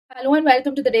Hello and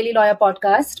welcome to the Daily Lawyer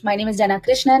podcast. My name is Jana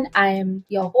Krishnan. I am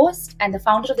your host and the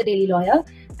founder of the Daily Lawyer.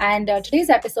 And today's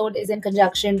episode is in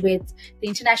conjunction with the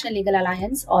International Legal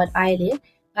Alliance, or ILA.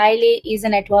 ILA is a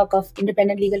network of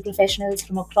independent legal professionals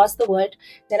from across the world.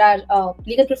 There are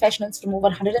legal professionals from over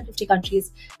 150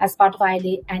 countries as part of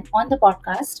ILA. And on the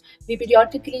podcast, we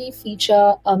periodically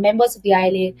feature members of the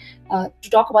ILA to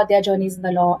talk about their journeys in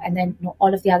the law and then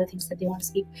all of the other things that they want to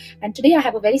speak. And today I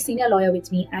have a very senior lawyer with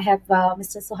me. I have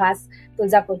Mr. Suhas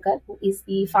Tuljapurkar, who is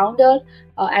the founder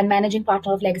and managing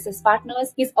partner of Legacy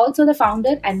Partners. He's also the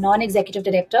founder and non-executive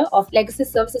director of Legacy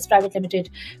Services Private Limited,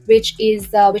 which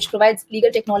provides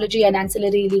legal technology and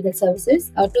ancillary legal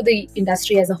services to the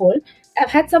industry as a whole.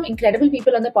 I've had some incredible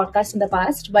people on the podcast in the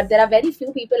past, but there are very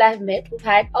few people I have met who've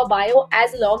had a bio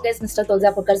as long as Mr.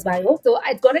 Tuljapurkar's bio. So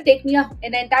it's going to take me an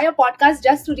entire podcast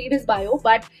just to read his bio.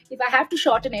 But if I have to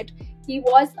shorten it, he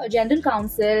was a general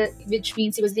counsel, which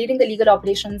means he was leading the legal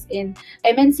operations in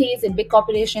MNCs, in big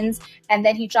corporations, and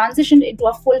then he transitioned into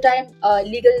a full-time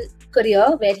legal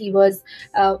career where he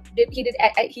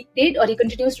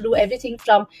continues to do everything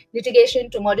from litigation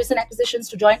to mergers and acquisitions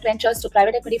to joint ventures to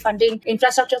private equity funding,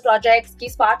 infrastructure projects.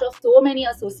 He's part of so many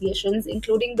associations,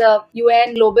 including the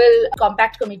UN Global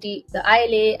Compact Committee, the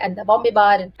ILA, and the Bombay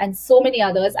Bar, and so many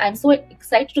others. I'm so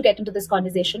excited to get into this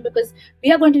conversation because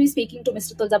we are going to be speaking to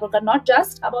Mr. Tuljapurkar not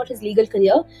just about his legal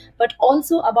career, but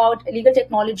also about legal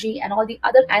technology and all the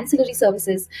other ancillary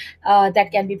services that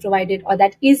can be provided or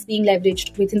that is being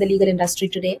leveraged within the legal industry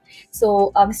today.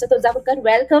 So, Mr. Tuljapurkar,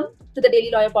 welcome to the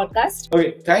Daily Lawyer podcast.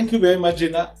 Okay, thank you very much,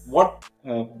 Gina. What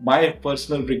my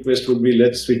personal request would be,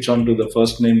 let's switch on to the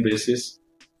first name basis.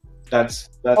 That's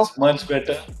okay. Much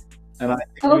better. And I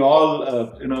think we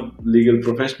all, legal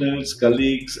professionals,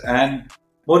 colleagues, and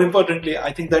more importantly,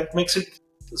 I think that makes it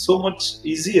so much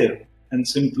easier and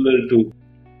simpler to.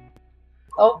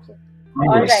 Okay.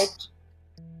 All right.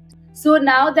 So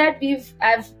now that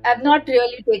I've not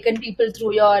really taken people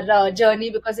through your journey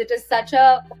because it is such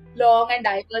a long and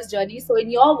diverse journey. So in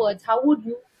your words, how would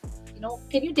you,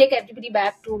 can you take everybody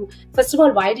back to, first of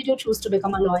all, why did you choose to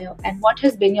become a lawyer and what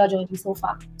has been your journey so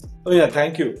far? Oh yeah,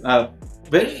 thank you.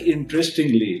 Very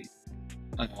interestingly,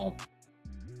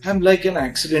 I'm like an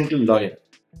accidental lawyer.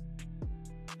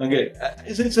 Okay,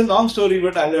 it's a long story,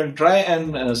 but I'll try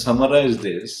and summarize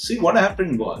this. See, what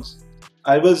happened was,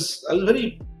 I was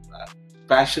very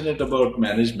passionate about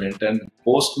management, and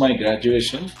post my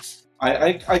graduation,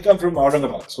 I come from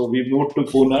Aurangabad, so we moved to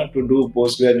Pune to do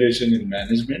post graduation in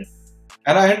management,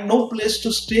 and I had no place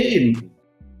to stay in.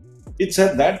 It's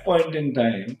at that point in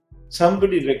time,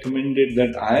 somebody recommended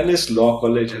that ILS Law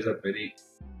College has a very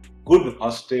good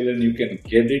hostel and you can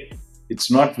get it. It's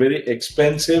not very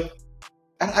expensive.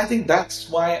 And I think that's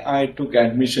why I took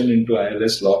admission into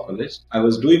ILS Law College. I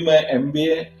was doing my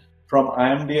MBA from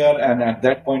IMDR, and at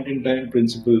that point in time,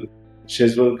 Principal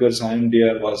Shezwalkar's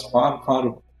IMDR was far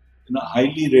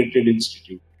highly rated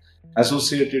institute,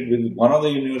 associated with one of the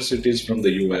universities from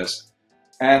the US.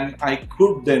 And I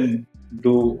could then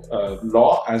do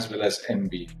law as well as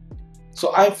MBA.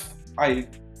 So I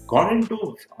got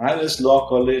into ILS Law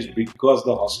College because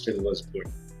the hostel was good.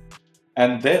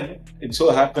 And then it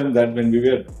so happened that when we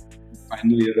were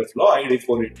final year of law,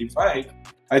 84, 85,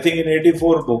 I think in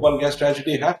 84, Bhopal gas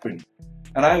tragedy happened.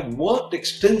 And I worked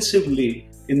extensively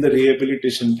in the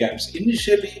rehabilitation camps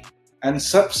initially and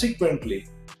subsequently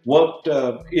worked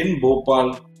in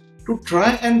Bhopal to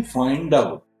try and find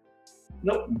out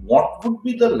what would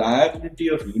be the liability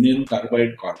of Union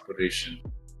Carbide Corporation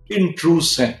in true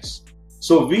sense.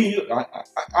 So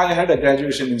I had a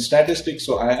graduation in statistics,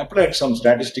 so I applied some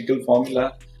statistical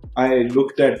formula. I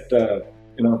looked at,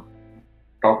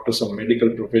 talked to some medical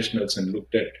professionals and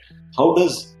looked at how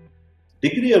does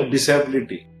degree of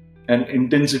disability and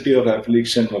intensity of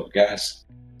affliction of gas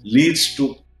leads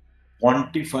to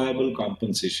quantifiable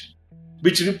compensation,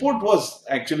 which report was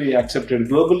actually accepted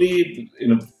globally.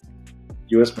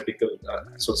 US Medical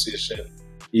Association,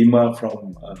 EMA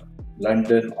from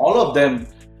London, all of them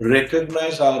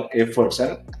recognize our efforts.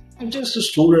 And I'm just a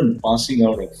student passing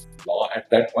out of law at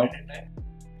that point in time.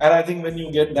 And I think when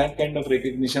you get that kind of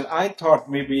recognition, I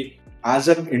thought maybe as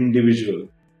an individual,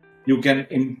 you can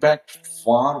impact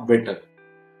far better.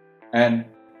 And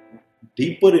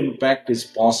deeper impact is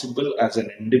possible as an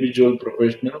individual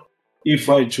professional if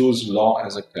I choose law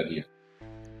as a career.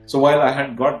 So while I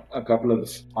had got a couple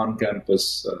of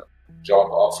on-campus job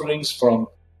offerings from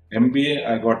MBA,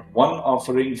 I got one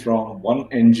offering from one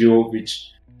NGO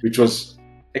which was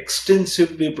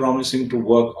extensively promising to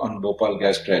work on Bhopal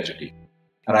gas tragedy,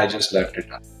 and I just left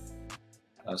it up.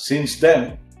 Since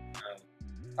then,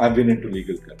 I've been into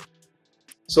legal career.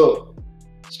 So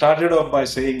started off by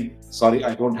saying, sorry,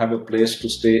 I don't have a place to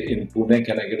stay in Pune.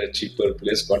 Can I get a cheaper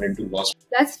place? Got into lost.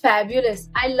 That's fabulous.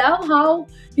 I love how,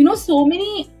 so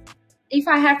many, if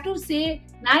I have to say,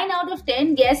 9 out of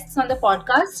 10 guests on the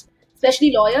podcast,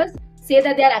 especially lawyers, say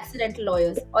that they are accidental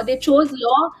lawyers or they chose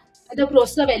law by the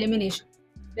process of elimination.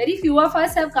 Very few of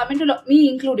us have come into law, me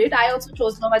included. I also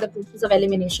chose law by the process of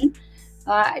elimination.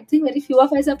 I think very few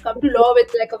of us have come to law with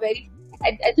like a very,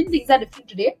 I think things are different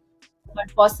today,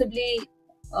 but possibly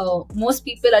most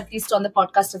people, at least on the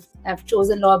podcast, have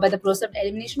chosen law by the process of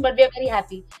elimination. But we are very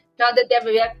happy now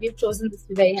that we've chosen this.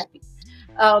 We're very happy.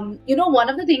 One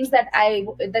of the things that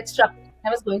struck me when I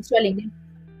was going through a LinkedIn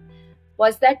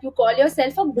was that you call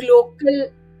yourself a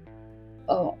global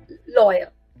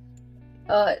lawyer.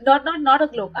 Not a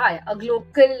global lawyer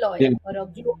or a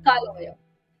glocal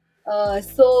lawyer.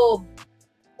 So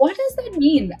what does that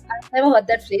mean? I've never heard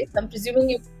that phrase. I'm presuming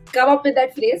you come up with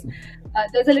that phrase.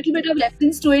 There's a little bit of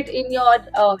reference to it in your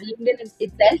LinkedIn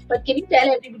itself, but can you tell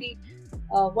everybody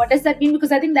what does that mean?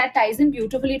 Because I think that ties in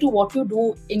beautifully to what you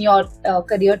do in your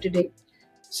career today.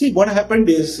 See, what happened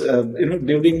is,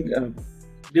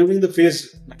 during the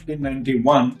phase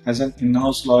 1991, as an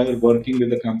in-house lawyer working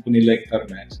with a company like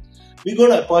Thermax, we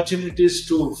got opportunities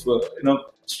to,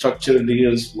 structure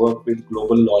deals, work with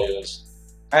global lawyers,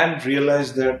 and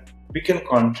realize that we can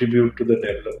contribute to the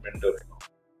development of law.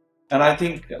 And I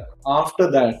think after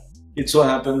that, it so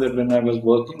happened that when I was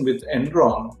working with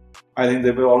Enron, I think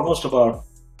there were almost about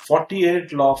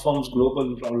 48 law firms,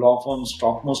 global law firms,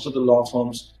 most of the law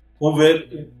firms who were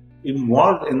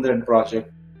involved in that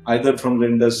project, either from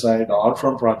lender side or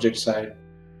from project side.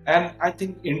 And I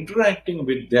think interacting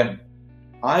with them,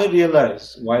 I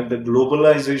realized while the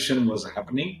globalization was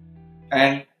happening,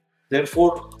 and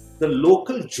therefore the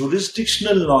local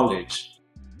jurisdictional knowledge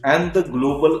and the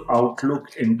global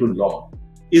outlook into law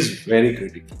is very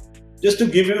critical. Just to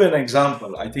give you an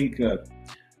example, I think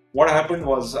what happened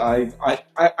was I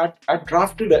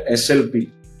drafted a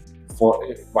SLP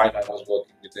while I was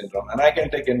working with Enron, and I can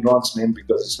take Enron's name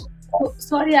because it's.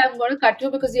 Sorry, I'm going to cut you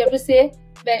because you have to say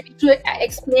to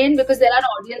explain, because there are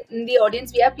in the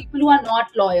audience we have people who are not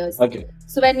lawyers. Okay.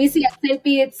 So when we see SLP,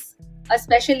 it's a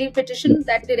special leave petition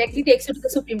that directly takes you to the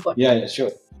Supreme Court. Yeah,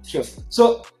 sure.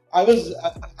 So I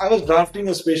was drafting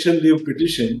a special leave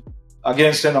petition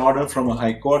against an order from a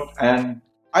high court, and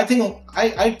I think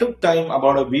I took time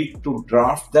about a week to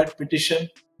draft that petition.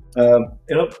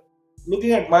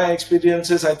 Looking at my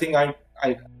experiences, I think I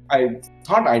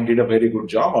thought I did a very good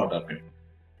job out of it,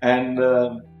 and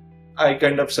I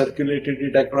kind of circulated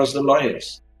it across the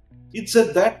lawyers. It's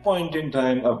at that point in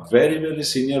time a very, very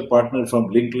senior partner from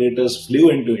Linklaters flew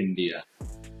into India,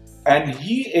 and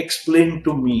he explained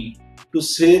to me to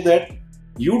say that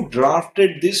you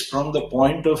drafted this from the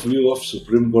point of view of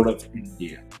Supreme Court of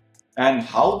India, and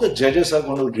how the judges are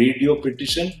going to read your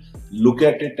petition, look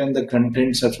at it, and the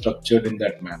contents are structured in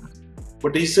that manner.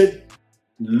 But he said,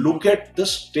 look at the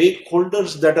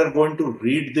stakeholders that are going to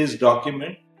read this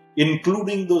document,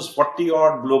 including those 40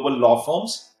 odd global law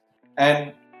firms,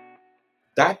 and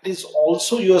that is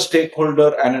also your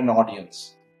stakeholder and an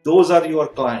audience. Those are your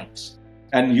clients,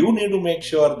 and you need to make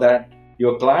sure that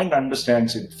your client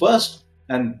understands it first,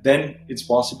 and then it's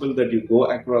possible that you go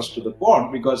across to the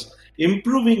court, because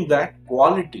improving that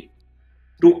quality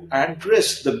to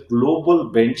address the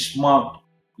global benchmark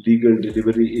legal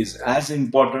delivery is as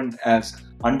important as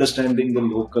understanding the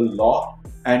local law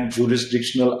and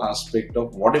jurisdictional aspect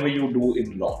of whatever you do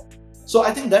in law. So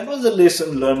I think that was a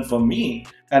lesson learned for me,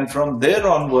 and from there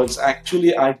onwards,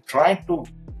 actually, I tried to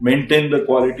maintain the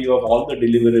quality of all the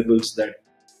deliverables that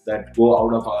go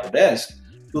out of our desk,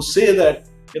 to say that,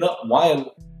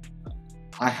 while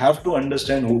I have to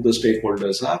understand who the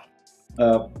stakeholders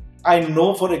are, I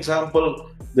know, for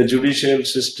example, the judicial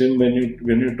system, when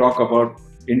you talk about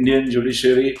Indian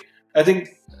judiciary, I think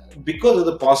because of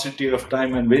the paucity of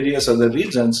time and various other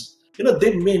reasons,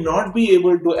 they may not be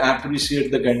able to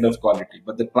appreciate the kind of quality,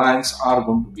 but the clients are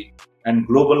going to be, and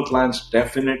global clients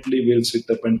definitely will sit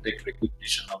up and take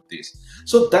recognition of this.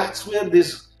 So that's where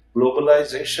this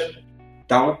globalization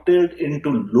dovetailed into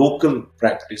local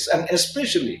practice, and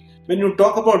especially when you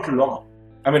talk about law,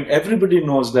 everybody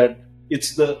knows that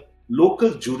it's the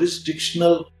local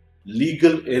jurisdictional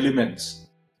legal elements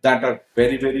that are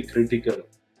very, very critical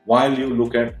while you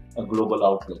look at a global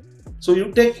outlook. So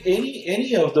you take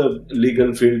any of the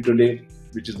legal field today,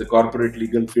 which is the corporate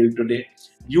legal field today,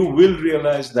 you will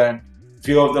realize that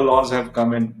few of the laws have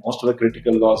come in, most of the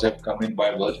critical laws have come in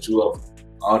by virtue of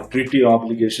our treaty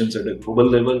obligations at a global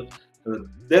level.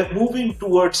 They're moving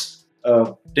towards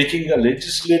taking a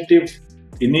legislative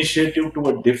initiative to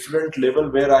a different level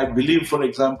where I believe, for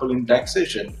example, in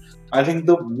taxation, I think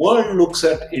the world looks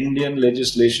at Indian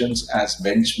legislations as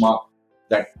benchmark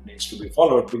that needs to be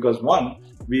followed because one,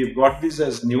 we've got these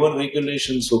as newer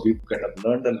regulations, so we've kind of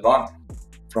learned a lot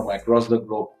from across the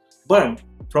globe. But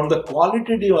from the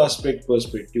qualitative aspect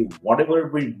perspective, whatever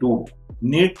we do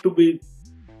need to be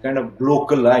kind of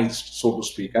localized, so to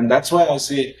speak. And that's why I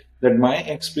say that my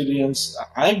experience,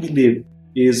 I believe,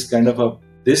 is kind of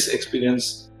this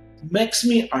experience makes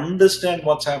me understand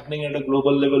what's happening at a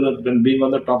global level and being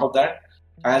on the top of that,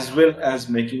 as well as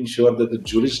making sure that the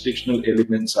jurisdictional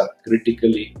elements are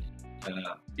critically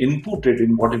inputted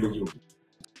in whatever you do.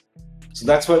 So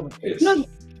that's what it is. No,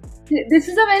 this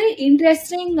is a very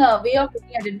interesting way of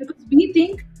looking at it because we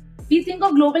think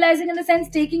of globalizing in the sense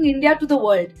taking India to the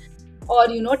world, or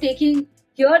taking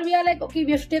here we are like okay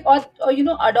we have to take or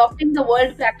adopting the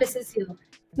world practices here.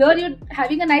 Here you're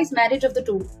having a nice marriage of the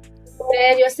two,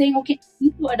 where you're saying okay I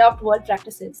need to adopt world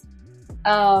practices,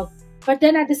 but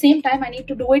then at the same time I need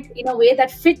to do it in a way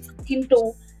that fits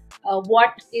into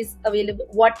what is available,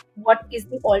 what is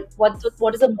the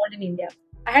what is the mold in India.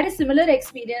 I had a similar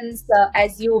experience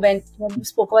as you when you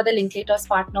spoke about the Linklaters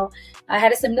partner. I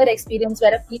had a similar experience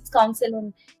where a Peace Council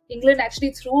in England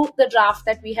actually threw the draft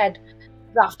that we had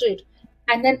drafted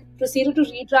and then proceeded to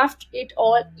redraft it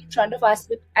all in front of us.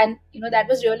 And that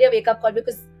was really a wake up call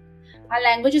because our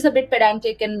language is a bit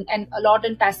pedantic and a lot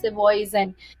in passive voice,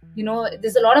 and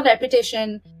there's a lot of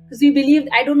repetition because we believe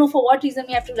I don't know for what reason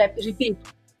we have to repeat.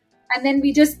 And then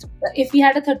we just, if we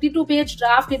had a 32-page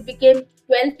draft, it became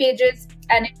 12 pages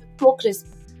and it was so crisp.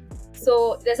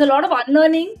 So there's a lot of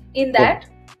unlearning in that,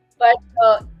 but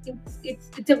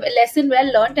it's a lesson well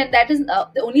learned. And that is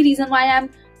the only reason why I'm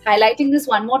highlighting this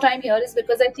one more time here is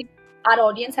because I think our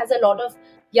audience has a lot of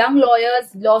young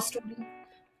lawyers, law students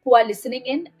who are listening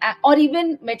in, or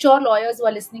even mature lawyers who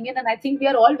are listening in. And I think we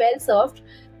are all well served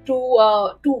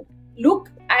to look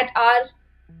at our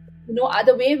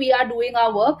the way we are doing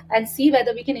our work and see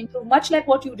whether we can improve, much like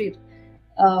what you did.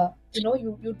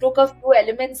 You took a few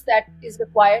elements that is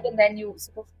required and then you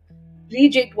sort of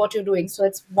rejig what you're doing. So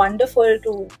it's wonderful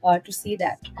to see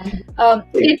that.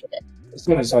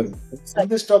 Sorry. On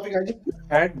this topic, I just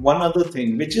add one other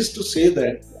thing, which is to say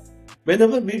that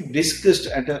whenever we've discussed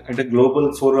at a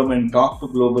global forum and talked to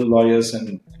global lawyers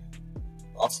and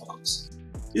law firms,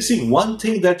 you see, one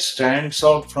thing that stands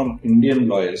out from Indian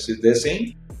lawyers is they're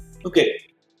saying, okay,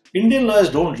 Indian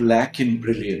lawyers don't lack in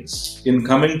brilliance in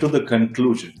coming to the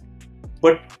conclusion,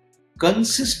 but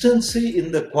consistency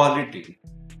in the quality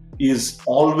is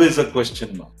always a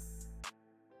question mark.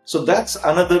 So that's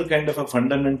another kind of a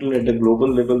fundamental at a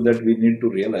global level that we need to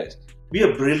realize. We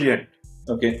are brilliant,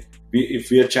 okay? If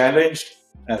we are challenged,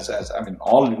 as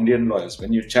all Indian lawyers,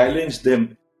 when you challenge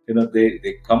them,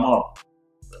 they come out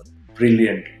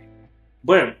brilliantly.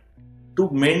 But to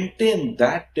maintain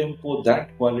that tempo,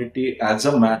 that quality as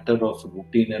a matter of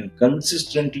routine and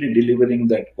consistently delivering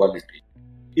that quality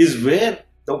is where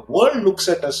the world looks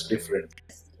at us different.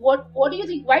 What do you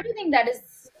think? Why do you think that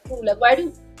is true? Like, what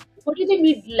do you think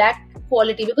we lack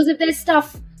quality? Because if there's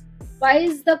stuff, why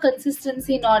is the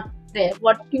consistency not there?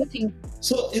 What do you think?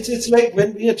 So it's like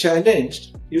when we are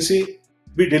challenged, you see,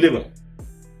 we deliver.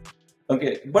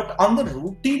 Okay, but on the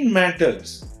routine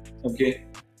matters, okay,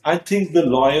 I think the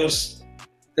lawyers,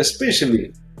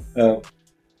 especially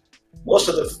most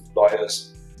of the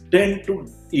lawyers, tend to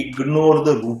ignore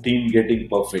the routine getting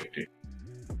perfected.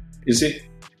 You see,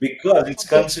 because it's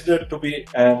considered to be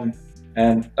a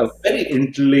very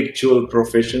intellectual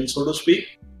profession, so to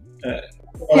speak.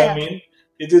 I mean?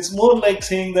 It's more like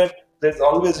saying that there's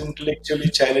always intellectually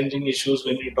challenging issues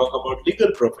when you talk about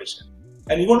legal profession.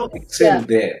 And you want to excel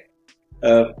there.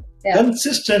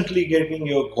 Consistently getting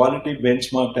your quality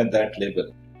benchmarked at that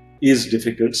level is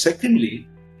difficult. Secondly,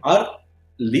 our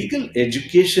legal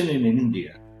education in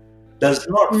India does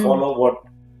not follow what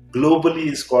globally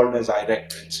is called as IRAC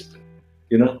principle.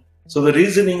 So the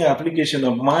reasoning, application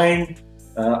of mind,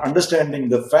 understanding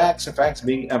the facts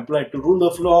being applied to rule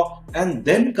of law, and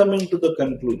then coming to the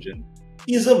conclusion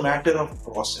is a matter of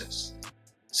process.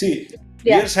 See,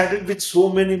 we are saddled with so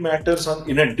many matters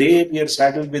in a day. We are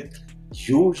saddled with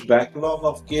huge backlog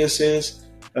of cases.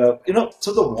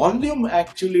 So the volume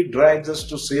actually drives us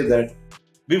to say that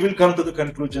we will come to the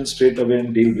conclusion straight away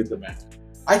and deal with the matter.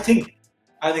 I think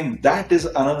that is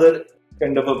another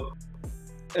kind of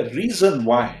a reason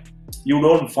why you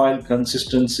don't find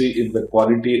consistency in the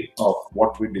quality of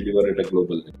what we deliver at a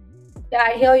global level. Yeah,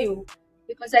 I hear you.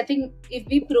 Because I think if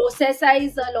we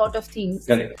processize a lot of things,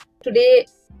 today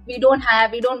we don't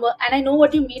work. And I know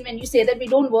what you mean when you say that we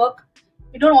don't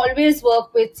always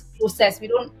work with process. We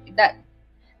don't that.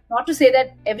 not to say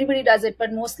that everybody does it,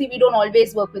 but mostly we don't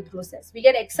always work with process. We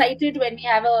get excited when we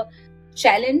have a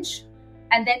challenge,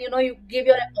 and then you give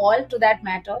your all to that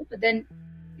matter. But then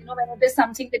when it is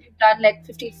something that you've done like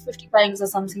 50 times or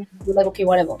something, you're like, okay,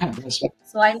 whatever.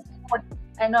 So I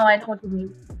know what you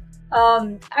mean.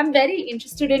 I'm very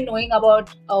interested in knowing about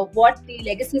what the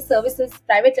legacy services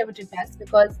private limited does,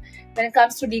 because when it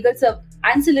comes to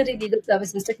ancillary legal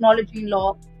services, technology in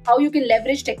law, how you can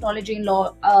leverage technology in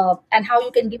law, and how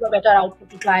you can give a better output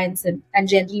to clients and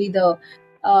generally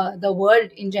the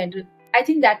world in general. I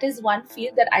think that is one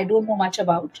field that I don't know much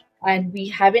about, and we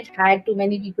haven't had too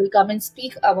many people come and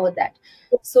speak about that.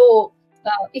 So,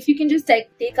 if you can just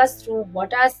take us through what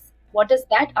does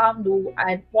that arm do,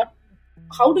 and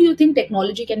how do you think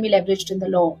technology can be leveraged in the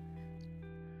law?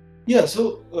 Yeah,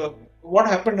 so what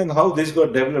happened and how this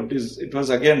got developed is, it was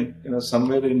again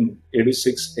somewhere in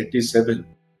 86, 87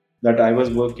 that I was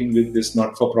working with this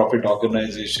not-for-profit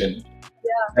organization.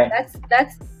 Yeah,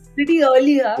 that's pretty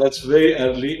early, huh? That's very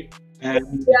early.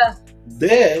 And Yeah.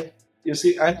 there, you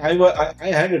see, I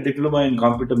had a diploma in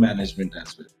computer management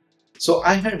as well. So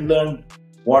I had learned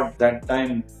what that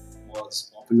time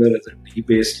was popular as a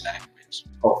D-based language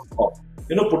of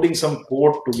putting some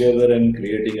code together and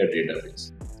creating a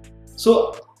database.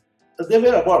 So there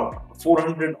were about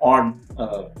 400 odd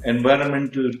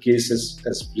environmental cases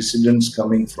as precedents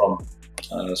coming from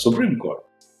Supreme Court.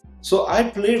 So I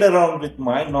played around with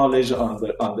my knowledge on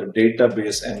the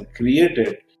database and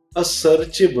created a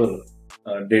searchable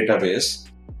database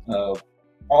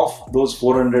of those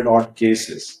 400 odd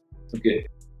cases. Okay.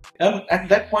 And at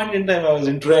that point in time, I was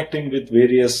interacting with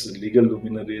various legal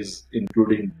luminaries,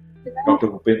 including Dr.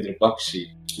 Upendra Bakshi,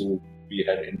 who we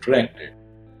had interacted.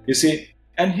 You see,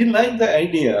 and he liked the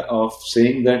idea of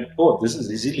saying that, oh, this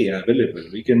is easily available.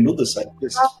 We can do the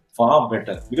service far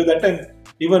better. Because that time,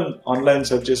 even online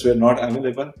searches were not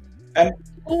available. And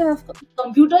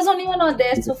computers only were not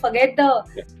there, so forget the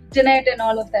internet and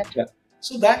all of that. Yeah.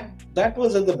 So that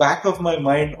was at the back of my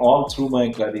mind all through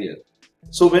my career.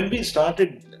 So when we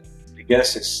started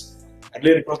Legasis,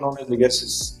 earlier it was known as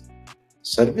Legasis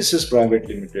Services Private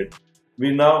Limited,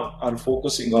 we now are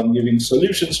focusing on giving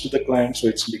solutions to the client. So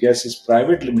it's Legasis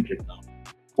Private Limited now,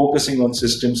 focusing on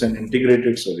systems and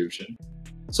integrated solution.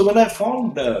 So when I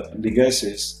formed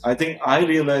Legasis, I think I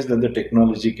realized that the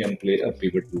technology can play a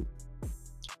pivotal.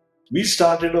 We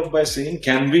started off by saying,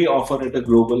 can we offer at a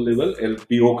global level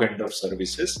LPO kind of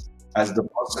services as the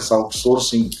process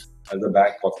outsourcing at the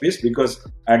back office? Because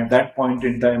at that point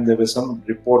in time, there were some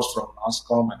reports from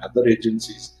NASCOM and other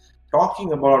agencies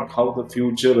talking about how the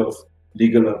future of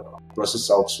legal process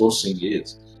outsourcing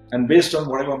is. And based on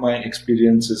whatever my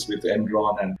experiences with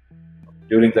Enron and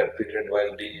during that period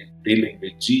while dealing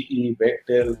with GE,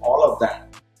 Bechtel, all of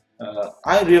that,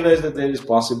 I realized that there is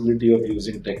possibility of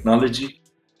using technology.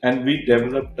 And we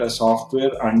developed a software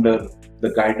under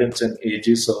the guidance and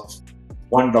aegis of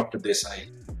one Dr. Desai.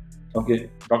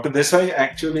 Okay, Dr. Desai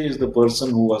actually is the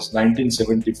person who was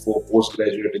 1974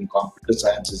 postgraduate in computer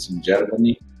sciences in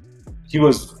Germany. He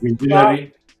was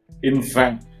visionary. In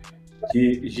fact,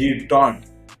 he taught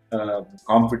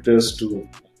computers to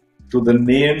the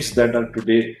names that are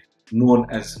today known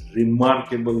as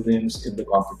remarkable names in the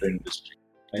computer industry,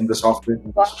 in the software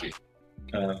industry.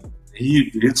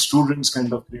 His students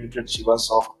kind of created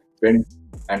Shivasoft, went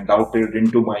and doubted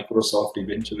into Microsoft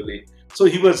eventually. So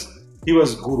he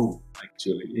was guru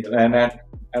actually, and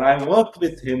I worked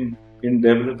with him in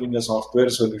developing a software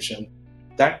solution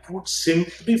that would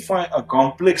simplify a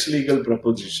complex legal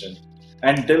proposition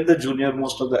and tell the junior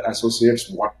most of the associates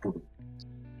what to do.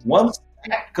 Once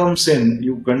that comes in,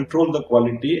 you control the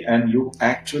quality and you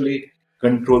actually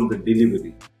control the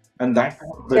delivery. And that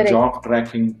was the job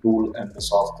tracking tool and the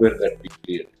software that we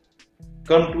created.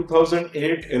 Come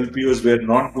 2008, LPOs were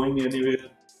not going anywhere.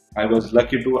 I was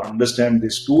lucky to understand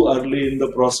this too early in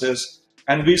the process.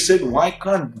 And we said, why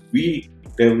can't we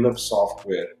develop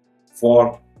software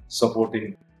for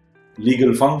supporting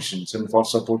legal functions and for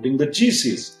supporting the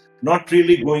GCs? Not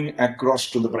really going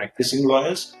across to the practicing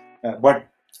lawyers, but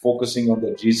focusing on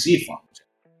the GC function.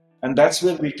 And that's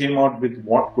where we came out with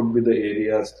what could be the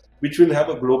areas which will have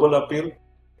a global appeal,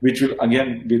 which will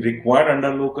again be required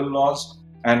under local laws,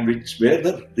 and where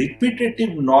the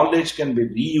repetitive knowledge can be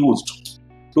reused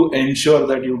to ensure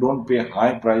that you don't pay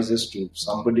high prices to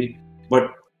somebody. But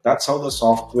that's how the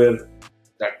software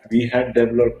that we had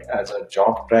developed as a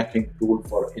job tracking tool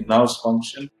for in-house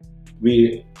function,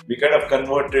 we kind of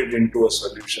converted into a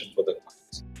solution for the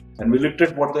clients. And we looked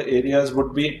at what the areas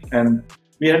would be, and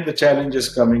we had the challenges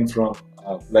coming from,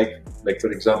 like for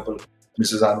example,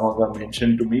 Mrs. Anwaga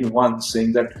mentioned to me once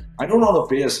saying that I don't want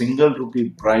to pay a single rupee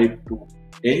bribe to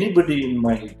anybody in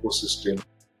my ecosystem,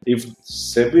 if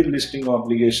SEBI listing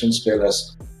obligations tell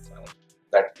us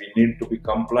that we need to be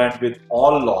compliant with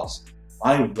all laws,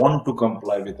 I want to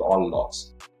comply with all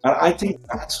laws. And I think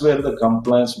that's where the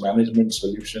compliance management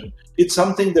solution, it's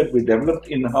something that we developed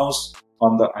in-house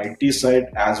on the IT side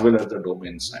as well as the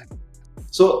domain side.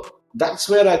 So that's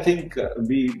where I think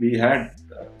we had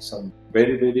some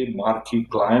very, very marquee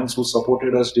clients who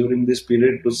supported us during this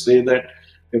period to say that,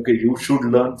 okay, you should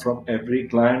learn from every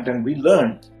client. And we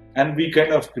learned, and we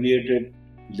kind of created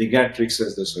Ligatrix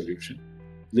as the solution.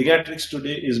 Ligatrix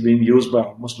today is being used by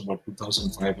almost about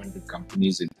 2,500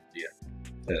 companies in India.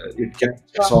 It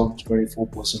captures almost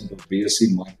 24% of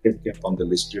BSE market cap on the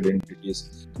listed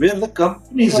entities, where the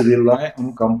companies rely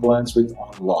on compliance with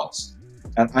all laws.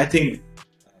 And I think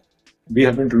we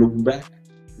haven't looked back.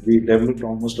 We developed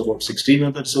almost about 16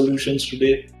 other solutions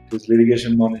today. There's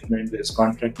litigation management, there's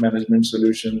contract management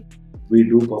solution. We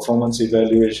do performance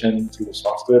evaluation through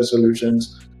software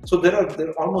solutions. So there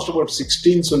are almost about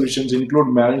 16 solutions, include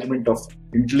management of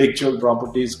intellectual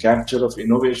properties, capture of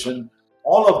innovation,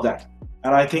 all of that.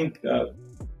 And I think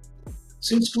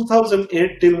since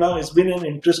 2008 till now, it's been an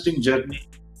interesting journey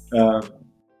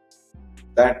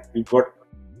that we got.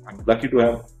 I'm lucky to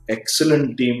have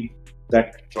excellent team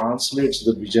that translates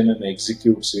the vision and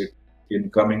executes it in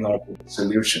coming out with a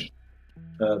solution.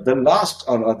 The last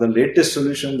or the latest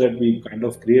solution that we kind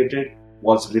of created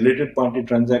was related party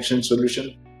transaction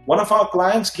solution. One of our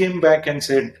clients came back and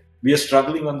said, we are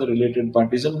struggling on the related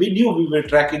parties, and we knew we were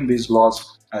tracking these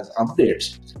laws as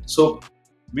updates. So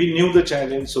we knew the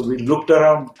challenge. So we looked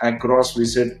around across. We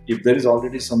said, if there is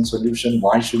already some solution,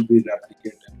 why should we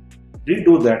replicate it? We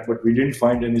do that, but we didn't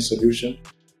find any solution.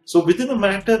 So within a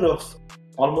matter of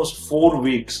almost 4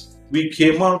 weeks, we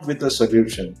came out with a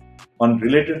solution on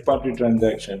related party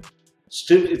transaction.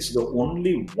 Still, it's the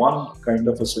only one kind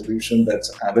of a solution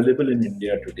that's available in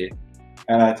India today.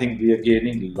 And I think we are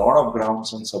gaining a lot of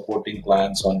grounds on supporting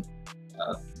clients on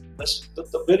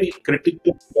the very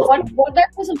critical. What does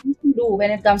the solution do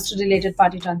when it comes to related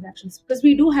party transactions? Because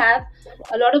we do have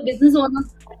a lot of business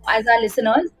owners as our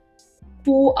listeners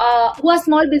who are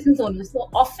small business owners. So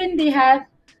often they have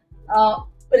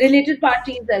related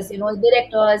parties as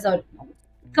directors or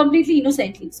completely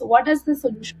innocently. So what does the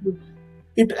solution do?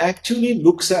 It actually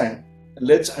looks at,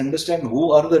 let's understand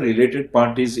who are the related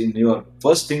parties in your,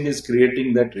 first thing is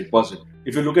creating that repository.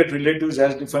 If you look at relatives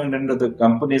as defined under the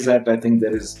Companies Act, I think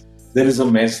there is a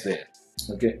mess there.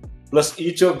 Okay. Plus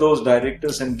each of those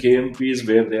directors and KMPs,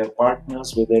 where they are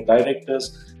partners, where they're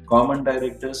directors, common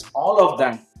directors, all of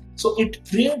that. So it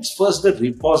creates first the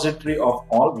repository of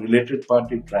all related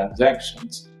party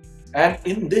transactions. And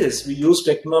in this, we use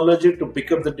technology to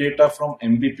pick up the data from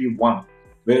MVP1,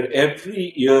 where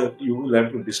every year you will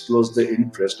have to disclose the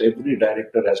interest. Every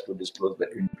director has to disclose the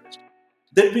interest.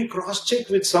 Then we cross-check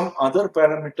with some other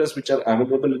parameters which are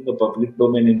available in the public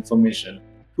domain information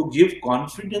to give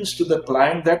confidence to the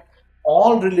client that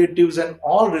all relatives and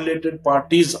all related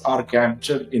parties are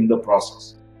captured in the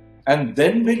process. And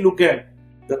then we look at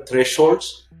the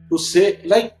thresholds to say,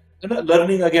 like,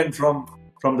 learning again from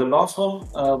the law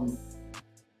firm,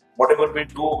 whatever we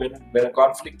do when a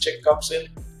conflict check comes in.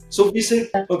 So we say,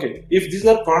 okay, if these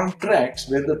are contracts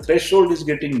where the threshold is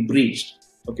getting breached,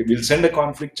 okay, we'll send a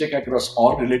conflict check across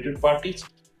all related parties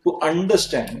to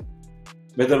understand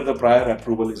whether the prior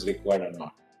approval is required or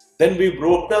not. Then we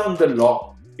broke down the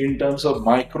law in terms of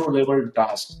micro level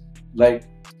tasks, like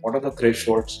what are the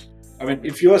thresholds? I mean,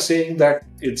 if you are saying that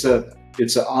it's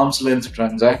an arm's length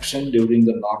transaction during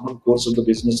the normal course of the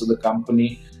business of the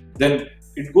company, then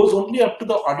it goes only up to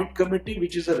the audit committee,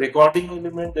 which is a recording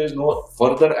element. There is no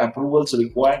further approvals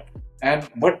required,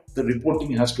 but the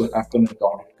reporting has to happen at the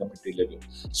audit committee level.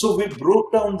 So we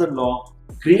broke down the law,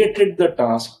 created the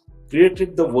task,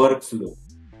 created the workflow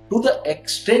to the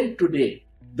extent today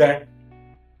that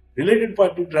related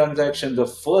party transaction, the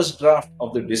first draft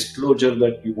of the disclosure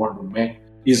that you want to make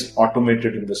is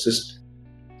automated in the system.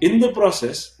 In the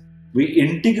process, we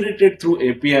integrated through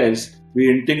APIs, we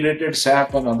integrated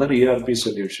SAP and other ERP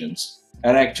solutions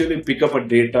and actually pick up a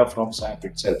data from SAP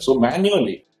itself. So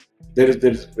manually, there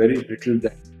is very little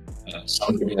that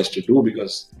somebody has to do,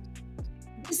 because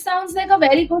this sounds like a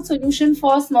very good solution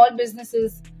for small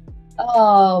businesses,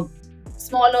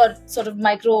 small or sort of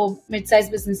micro,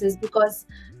 mid-sized businesses, because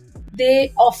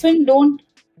they often don't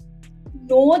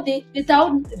know,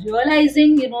 without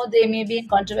realizing, they may be in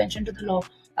contravention to the law.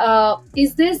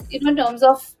 Is this, in terms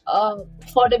of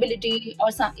affordability, or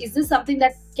is this something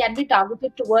that can be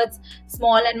targeted towards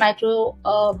small and micro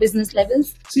business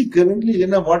levels? See, currently,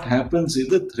 what happens is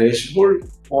the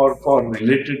threshold for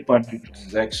related party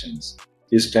transactions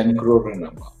is 10 crore and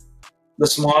above. The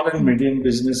small and medium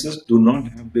businesses do not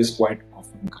have this quite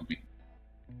often coming.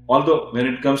 Although when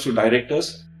it comes to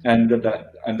directors and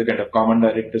the kind of common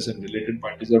directors and related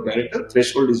parties of director,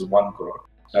 threshold is 1 crore,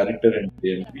 director and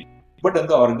DMP. But at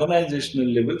the organizational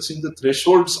level, since the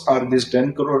thresholds are this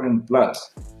 10 crore and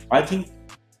plus, I think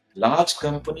large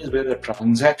companies where the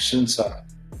transactions are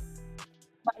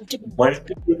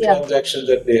multiple transactions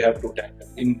that they have to tackle,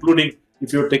 including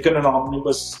if you've taken an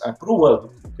omnibus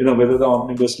approval, whether the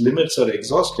omnibus limits are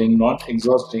exhausting, not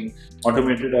exhausting,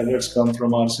 automated alerts come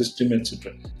from our system,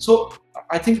 etc. So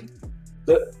I think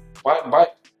the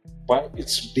by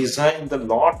its design, the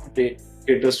law today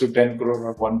caters to 10 crore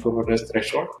or 1 crore as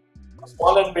threshold.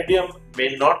 Small and medium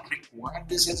may not require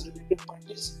this as related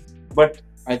parties, but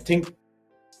I think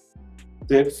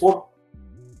therefore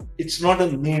it's not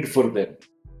a need for them,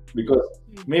 because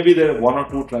maybe there are one or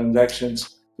two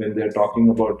transactions when they're talking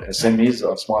about SMEs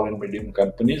or small and medium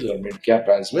companies or mid cap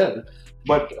as well,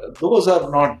 but those are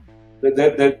not,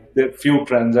 there are few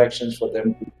transactions for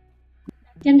them to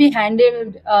can be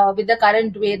handled with the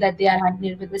current way that they are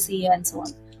handled with the CA and so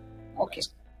on. Okay,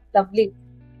 lovely.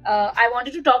 I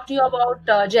wanted to talk to you about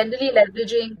generally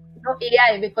leveraging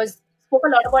AI, because you spoke a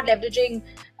lot about leveraging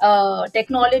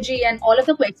technology, and all of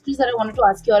the questions that I wanted to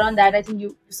ask you around that, I think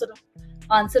you sort of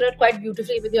answered it quite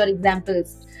beautifully with your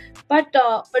examples. But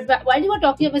while you were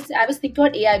talking, I was thinking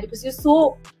about AI because you're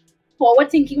so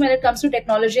forward thinking when it comes to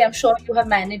technology. I'm sure you have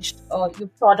managed,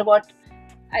 you've thought about,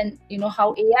 and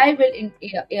how AI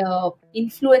will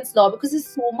influence law, because there's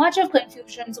so much of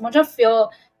confusion, so much of fear.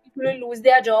 People will lose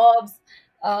their jobs.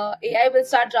 AI will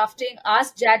start drafting.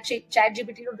 Ask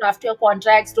ChatGPT to draft your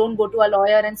contracts. Don't go to a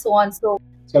lawyer and so on.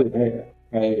 sorry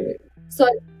So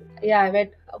yeah,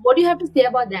 but what do you have to say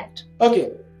about that?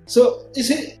 Okay, so you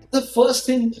see, the first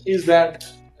thing is that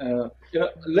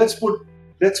let's put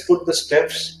the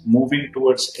steps moving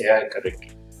towards AI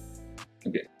correctly.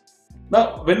 Okay.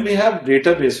 Now, when we have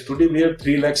database today, we have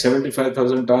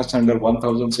 3,75,000 tasks under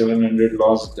 1,700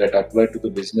 laws that apply to the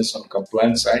business on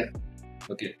compliance side.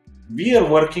 Okay, we are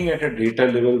working at a data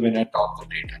level when I talk of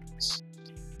database.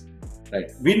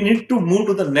 Right. We need to move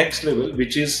to the next level,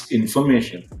 which is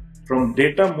information. From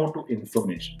data, move to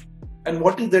information. And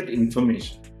what is that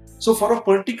information? So, for a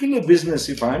particular business,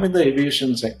 if I'm in the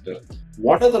aviation sector,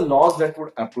 what are the laws that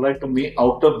would apply to me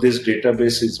out of this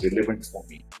database is relevant for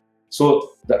me?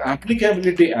 So, the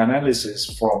applicability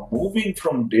analysis from moving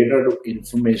from data to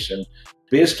information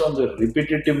based on the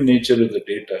repetitive nature of the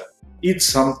data is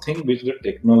something which the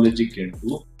technology can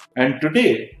do. And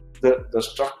today, the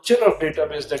structure of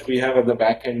database that we have at the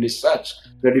back end is such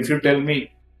that if you tell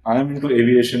me I'm into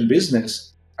aviation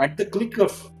business, at the click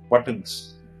of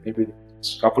buttons, maybe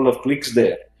a couple of clicks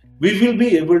there, we will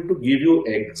be able to give you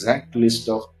exact list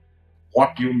of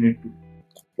what you need to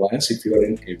compliance if you are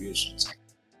in aviation sector.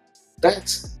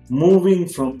 That's moving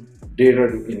from data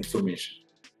to information.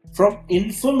 From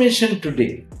information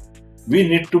today, we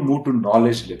need to move to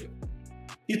knowledge level.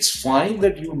 It's fine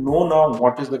that you know now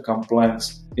what is the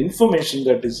compliance information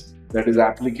that is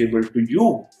applicable to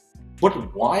you, but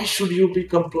why should you be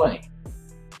complying?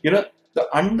 The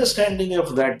understanding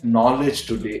of that knowledge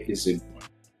today is important.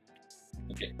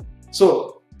 Okay,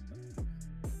 so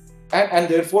and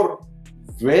therefore,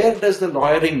 where does the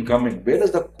lawyering come in? Where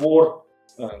does the core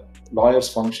lawyer's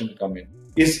function come in?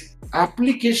 Is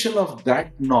application of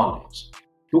that knowledge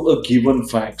to a given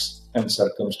facts and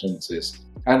circumstances.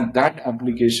 And that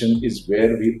application is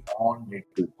where we all need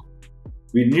to work.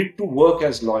 We need to work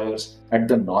as lawyers at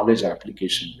the knowledge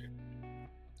application level.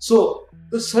 So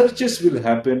the searches will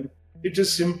happen. It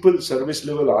is simple service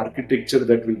level architecture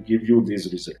that will give you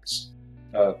these results.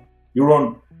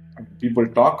 People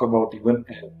talk about even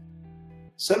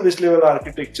service level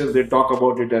architecture, they talk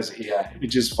about it as AI,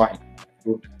 which is fine. I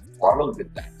don't quarrel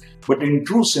with that. But in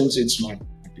true sense, it's not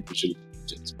artificial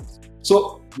intelligence.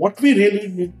 So what we really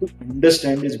need to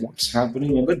understand is what's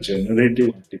happening on the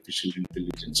generative artificial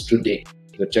intelligence today.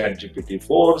 The ChatGPT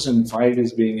 4s and 5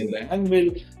 is being in the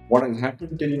anvil. What has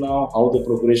happened till now, how the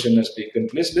progression has taken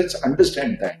place, let's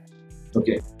understand that.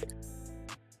 Okay.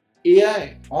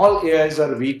 AI, all AIs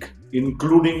are weak,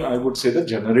 including, I would say, the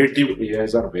generative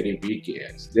AIs are very weak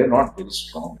AIs. They are not very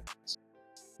strong.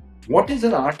 What is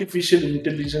an artificial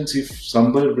intelligence if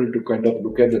somebody were to kind of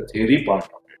look at the theory part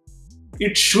of it?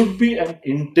 It should be an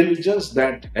intelligence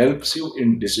that helps you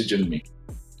in decision making.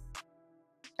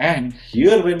 And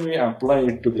here, when we apply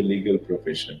it to the legal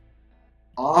profession,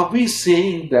 are we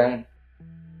saying that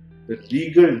the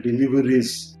legal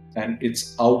deliveries and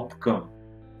its outcome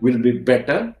will be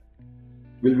better,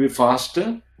 will be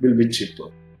faster, will be cheaper?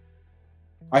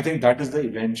 I think that is the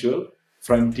eventual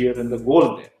frontier and the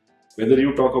goal there. Whether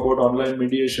you talk about online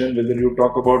mediation, whether you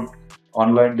talk about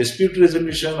online dispute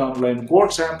resolution, online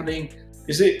courts happening,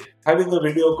 you see, having a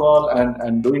video call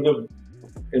and doing a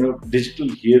digital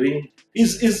hearing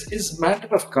is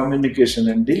matter of communication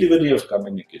and delivery of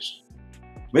communication.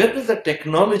 Where does the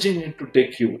technology need to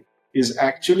take you is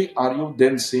actually, are you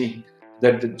then saying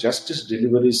that the justice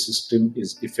delivery system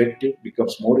is effective,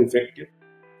 becomes more effective,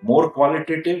 more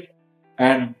qualitative,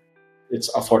 and it's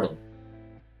affordable?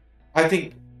 I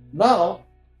think now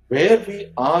where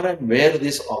we are and where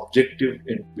this objective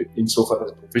insofar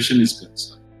as profession is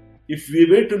concerned, if we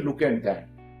were to look at that,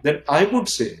 then I would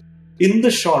say in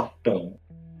the short term,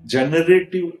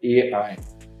 generative AI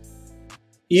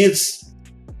is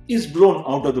blown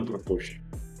out of the proportion.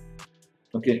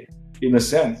 Okay, in a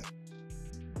sense.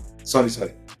 Sorry.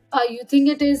 You think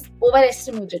it is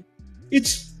overestimated?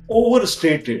 It's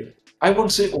overstated. I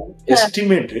won't say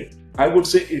estimated. I would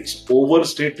say it's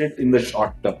overstated in the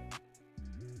short term.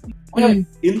 But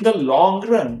in the long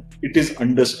run, it is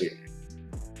understated.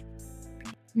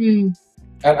 And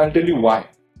I'll tell you why.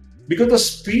 Because the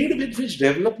speed with which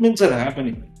developments are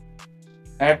happening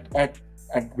at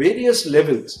various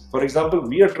levels. For example,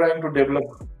 we are trying to develop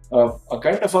a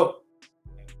kind of a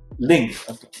link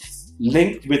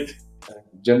with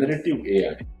generative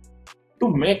AI to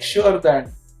make sure that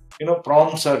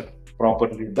prompts are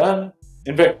properly done.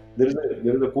 In fact, there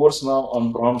is a course now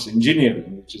on prompts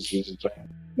engineering, which is trying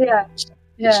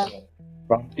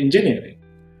prompt engineering.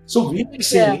 So we are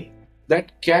saying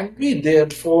that can we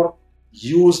therefore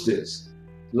use this?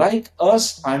 Like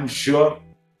us, I'm sure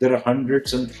there are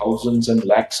hundreds and thousands and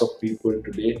lakhs of people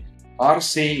today are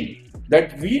saying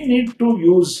that we need to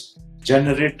use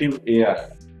generative AI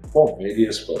for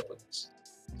various purposes.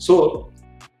 So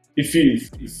if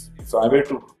I were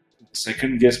to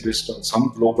second guess based on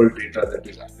some global data that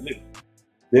is available,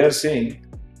 they are saying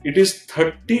it is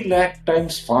 30 lakh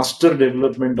times faster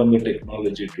development on the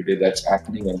technology today that's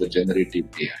happening on the generative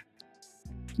AI.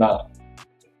 Now,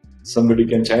 somebody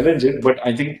can challenge it, but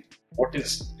I think what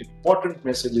is important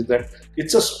message is that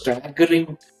it's a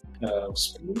staggering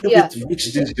speed with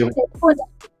which this develops.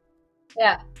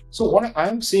 So what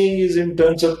I'm saying is, in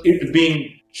terms of it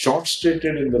being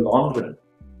short-stated in the long run,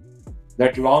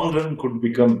 that long run could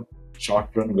become short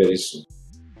run very soon.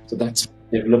 So that's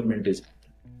development is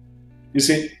happening. You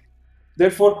see,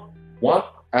 therefore, one,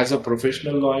 as a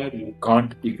professional lawyer, you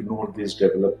can't ignore these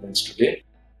developments today.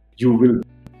 You will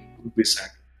be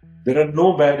sacked. There are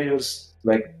no barriers,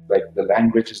 like the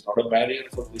language is not a barrier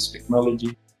for this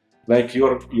technology. Like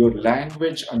your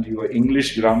language and your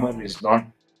English grammar is not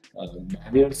a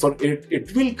barrier for it.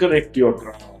 It will correct your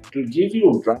grammar. It will give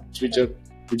you drafts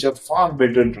which are far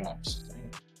better drafts.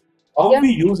 How we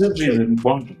use it is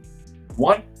important.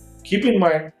 One, keep in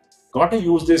mind, got to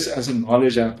use this as a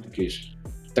knowledge application.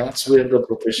 That's where the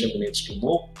profession needs to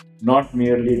move. Not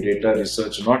merely data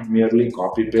research, not merely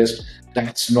copy paste.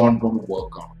 That's not going to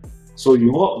work out. So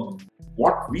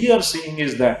what we are seeing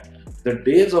is that the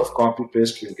days of copy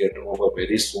paste will get over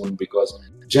very soon, because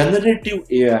generative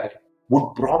AI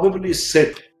would probably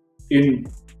sit in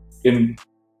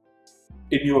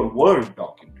your Word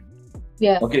document.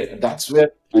 Okay, that's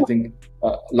where I think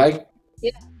that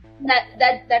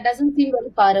doesn't seem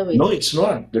very far away. No, it's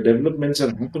not. The developments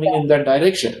are happening in that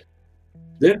direction.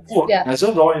 Therefore, as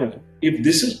a lawyer, if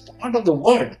this is part of the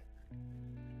Word,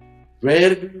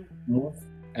 where do you move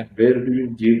and where do you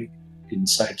give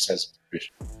insights as a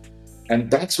professional? And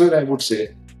that's where I would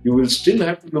say you will still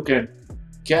have to look at,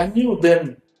 can you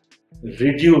then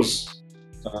reduce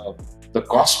the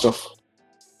cost of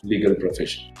legal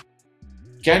profession?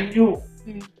 Can you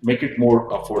make it more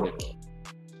affordable?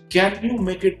 Can you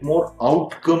make it more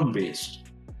outcome based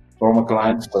from a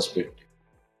client's perspective?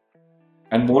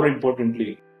 And more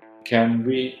importantly, can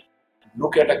we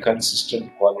look at a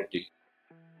consistent quality?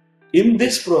 In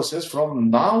this process, from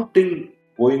now till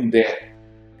going there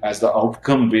as the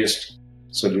outcome based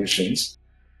solutions,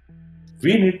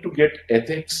 we need to get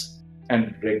ethics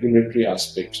and regulatory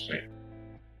aspects right.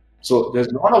 So there's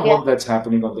a lot of work that's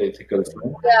happening on the ethical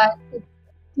front. It's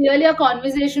clearly a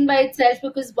conversation by itself,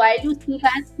 because while you still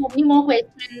have so many more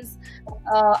questions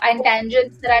and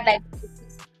tangents that I'd like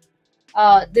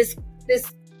to discuss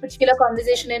this particular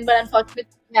conversation in, but unfortunately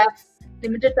we have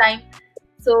limited time.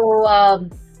 So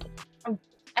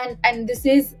and this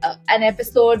is an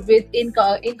episode in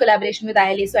collaboration with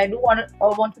ILA. So I do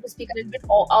want you to speak a little bit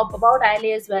about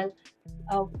ILA as well.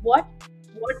 What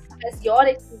has your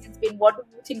experience been? What do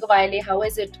you think of ILA? How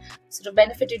has it sort of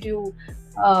benefited you?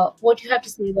 What you have to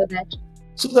say about that?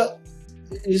 So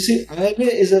You see, ILA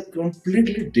is a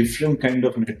completely different kind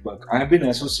of network. I've been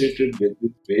associated with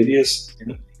various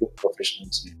legal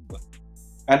professionals network,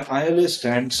 and ILA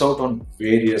stands out on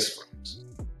various fronts.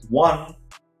 One,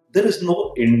 there is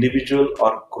no individual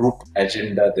or group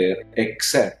agenda there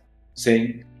except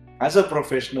saying, as a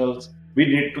professionals, we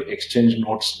need to exchange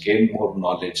notes, gain more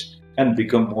knowledge, and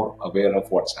become more aware of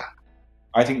what's happening.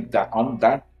 I think that on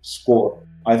that score,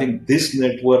 I think this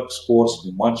network scores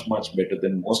much, much better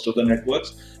than most of the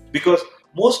networks, because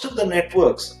most of the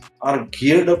networks are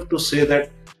geared up to say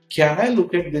that, can I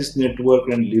look at this network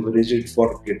and leverage it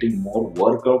for getting more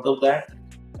work out of that?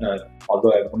 Uh,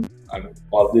 Although I won't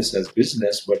call this as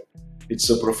business, but it's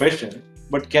a profession.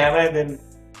 But can I then?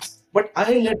 But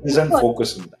ILET Of doesn't course.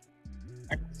 focus on that.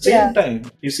 At the Yeah. same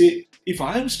time, you see, if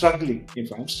I'm struggling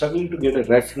to get a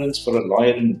reference for a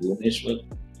lawyer in Bhubaneswar,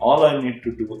 all I need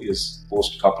to do is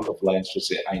post a couple of lines to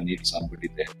say I need somebody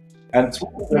there. And through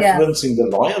Yeah. referencing the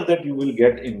lawyer that you will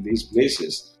get in these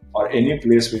places or any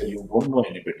place where you don't know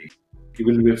anybody, he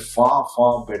will be far,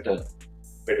 far better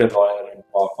lawyer and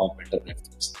far, far better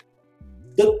reference.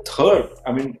 The third,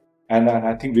 and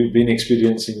I think we've been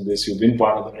experiencing this, you've been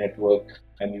part of the network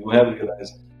and you have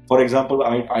realized, for example,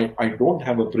 I don't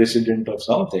have a precedent of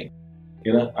something.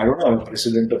 I don't have a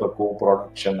precedent of a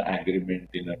co-production agreement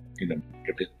in a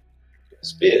marketing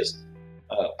space.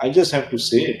 I just have to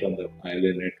say it on the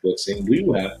island network saying, do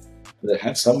you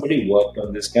have somebody worked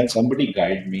on this? Can somebody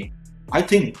guide me? I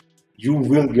think you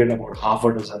will get about half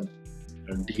a dozen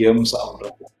DMs out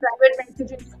of it. Private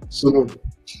messages. So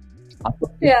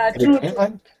Yeah, true.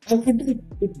 correct. And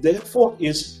it therefore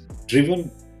is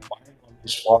driven by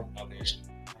knowledge for knowledge.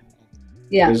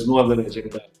 Yeah. There's no other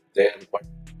agenda there, but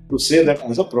to say that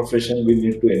as a profession we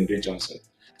need to enrich ourselves.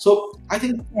 So I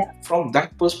think Yeah. from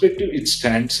that perspective it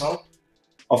stands out.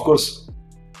 Of course,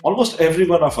 almost every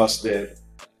one of us there,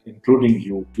 including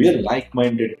you, we are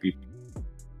like-minded people.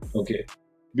 Okay,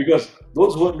 because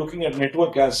those who are looking at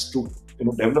network as to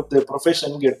develop their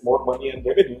profession, get more money and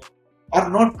revenue, are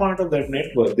not part of that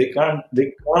network. They can't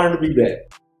be there.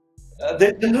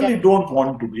 They generally Yeah. don't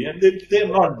want to be, and they're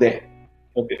not there.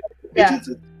 Okay, it Yeah.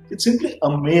 is it's simply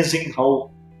amazing how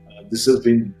this has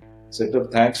been set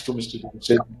up. Thanks to Mr.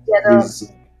 Johnson, Together. his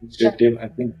Yeah. initiative. I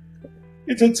think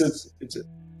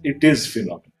it is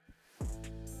phenomenal.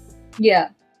 Yeah.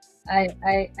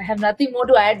 I have nothing more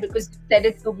to add because you said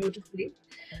it so beautifully.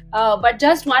 But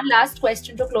just one last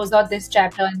question to close out this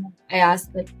chapter, and I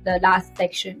asked the last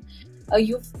section.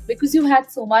 Because you've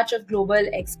had so much of global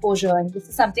exposure, and this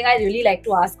is something I really like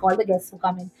to ask all the guests who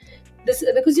come in. This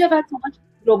because you have had so much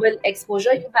global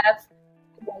exposure, you have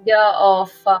an idea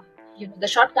of the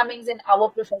shortcomings in our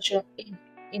profession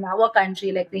in our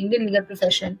country, like the Indian legal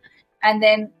profession, and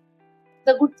then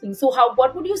the good things. So,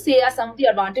 what would you say are some of the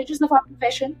advantages of our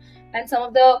profession and some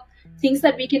of the things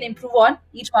that we can improve on,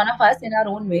 each one of us in our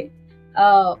own way,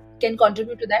 can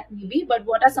contribute to that maybe? But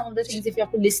what are some of the things if you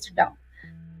have to list it down?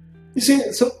 You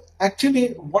see, so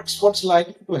actually, what's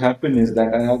likely to happen is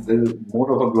that there's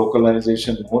more of a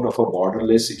globalization, more of a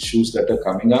borderless issues that are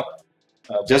coming up.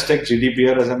 Just take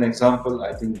GDPR as an example.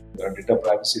 I think data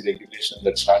privacy regulation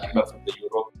that started up in the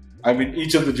Europe. I mean,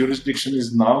 each of the jurisdiction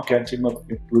is now catching up,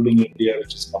 including India,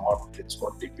 which has come out with its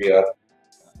own DPR.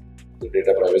 The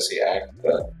Data Privacy Act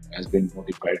has been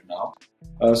notified now.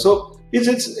 So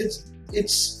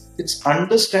it's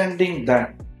understanding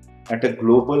that at a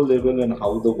global level and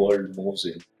how the world moves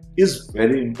in is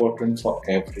very important for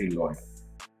every lawyer.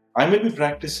 I may be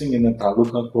practicing in a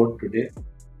taluka court today,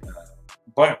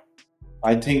 but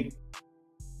I think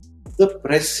the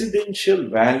presidential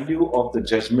value of the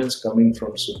judgments coming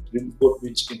from Supreme Court,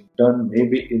 which in turn may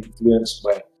be influenced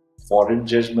by foreign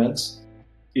judgments,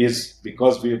 is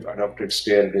because we have adopted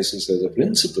stare decisis as a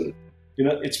principle.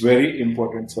 It's very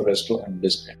important for us to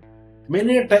understand.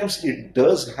 Many times it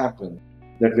does happen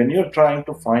that when you're trying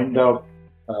to find out,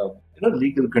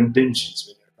 legal contentions,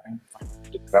 when you're trying to find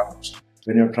out the grounds,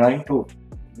 when you're trying to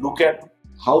look at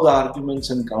how the arguments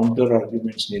and counter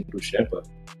arguments need to shape up,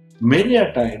 many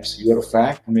a times your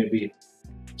fact may be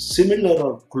similar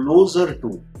or closer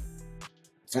to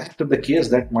fact of the case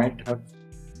that might have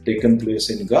taken place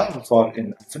in Gulf or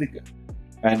in Africa,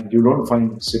 and you don't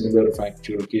find similar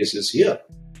factual cases here.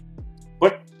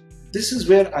 But this is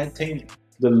where I think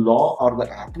the law or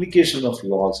the application of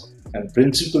laws and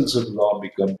principles of law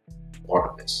become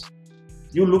borderless.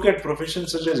 You look at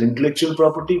professions such as intellectual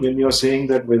property, when you're saying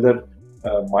that whether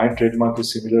my trademark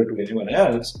is similar to anyone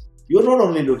else, you're not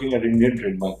only looking at Indian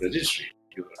trademark registry,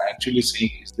 you're actually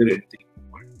saying, is there anything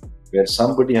where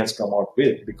somebody has come out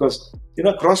with? Because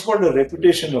cross-border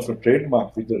reputation of a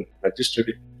trademark, whether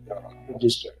registered or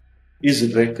unregistered,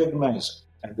 is recognized,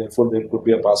 and therefore there could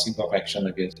be a passing of action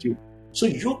against you. So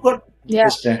you got to Yeah.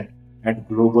 understand at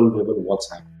global level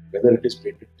what's happening, whether it is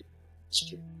patent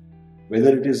history,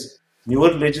 whether it is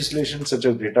newer legislation such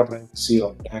as data privacy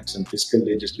or tax and fiscal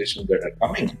legislation that are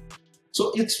coming.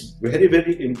 So it's very,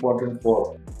 very important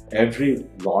for every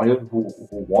lawyer who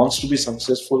wants to be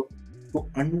successful to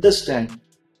understand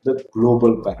the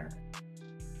global paradigm.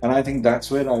 And I think that's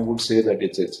where I would say that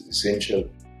it's essential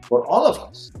for all of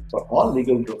us, for all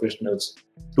legal professionals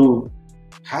to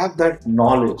have that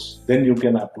knowledge. Then you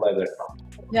can apply that knowledge.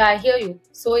 Yeah, I hear you.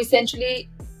 So essentially,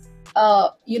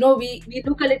 we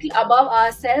look a little above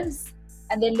ourselves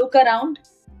and then look around,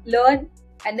 learn,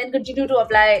 and then continue to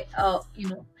apply.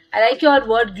 I like your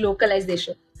word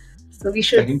globalization. So we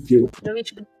should, Thank you. we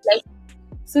should like.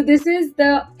 So this is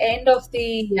the end of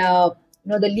the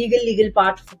legal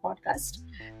part of the podcast.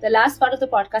 The last part of the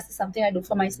podcast is something I do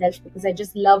for myself because I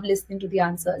just love listening to the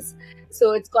answers.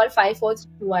 So it's called 5, 4,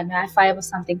 3, 2, 1. I have 5 of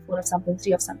something, 4 of something,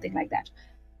 3 of something like that.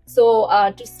 So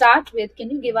to start with,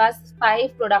 can you give us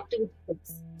 5 productivity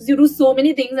tips? Because you do so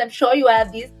many things, I'm sure you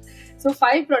have these. So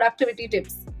 5 productivity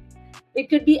tips. It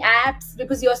could be apps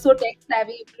because you're so tech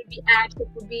savvy. It could be apps. It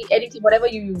could be anything, whatever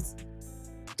you use.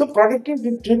 So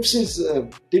productivity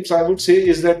tips I would say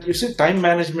is that you see time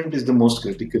management is the most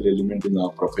critical element in our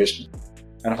profession,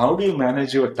 and how do you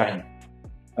manage your time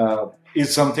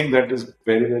is something that is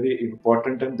very, very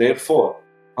important, and therefore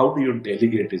how do you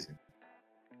delegate it?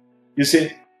 You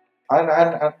see, and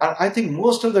I think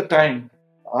most of the time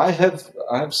I have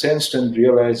sensed and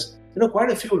realized quite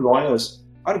a few lawyers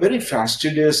are very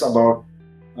fastidious about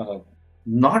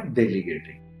not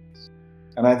delegating,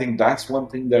 and I think that's one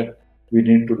thing that we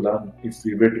need to learn if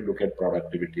we were to look at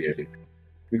productivity area,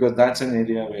 because that's an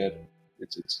area where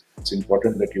it's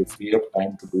important that you free up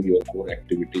time to do your core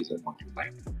activities and what you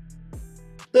like.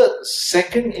 The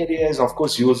second area is, of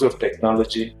course, use of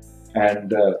technology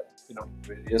and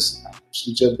various apps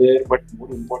which are there, but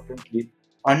more importantly,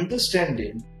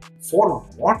 understanding for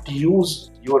what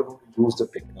use you are going to use the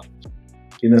technology.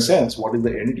 In a sense, what is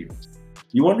the end use?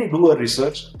 You want to do a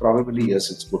research? Probably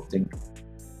yes, it's a good thing.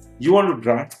 You want to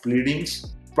draft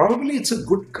pleadings? Probably it's a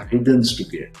good guidance to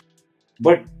get.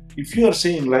 But if you are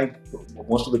saying, like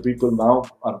most of the people now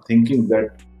are thinking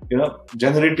that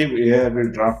generative AI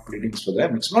will draft pleadings for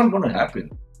them, it's not going to happen.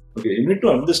 Okay, you need to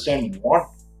understand what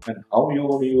and how you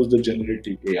want to use the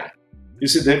generative AI. You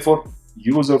see, therefore,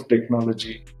 use of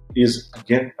technology is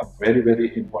again a very,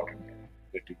 very important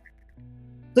thing.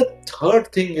 The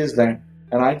third thing is that,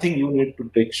 and I think you need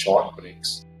to take short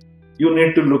breaks. You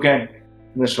need to look at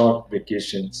short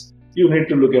vacations. You need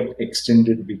to look at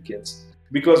extended weekends,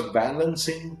 because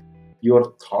balancing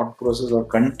your thought process or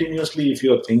continuously, if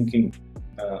you are thinking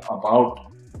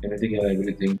about anything and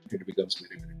everything, it becomes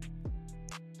very, very difficult.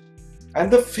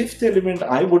 And the fifth element,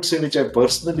 I would say, which I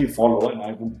personally follow,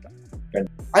 and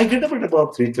I get up at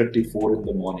about 3:34 in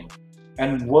the morning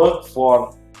and work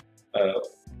for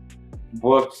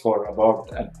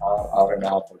about an hour and a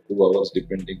half or 2 hours,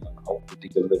 depending on how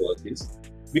critical the work is.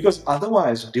 Because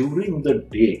otherwise, during the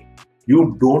day,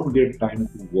 you don't get time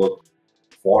to work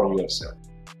for yourself.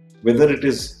 Whether it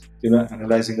is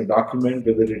analyzing a document,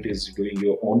 whether it is doing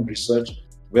your own research,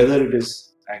 whether it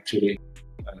is actually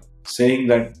saying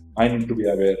that I need to be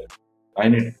aware, I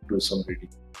need to do some reading,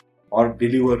 or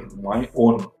deliver my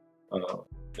own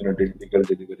legal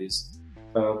deliveries.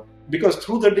 Because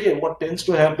through the day, what tends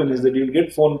to happen is that you'll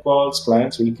get phone calls,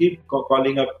 clients will keep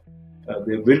calling up,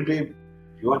 there will be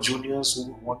your juniors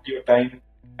who want your time,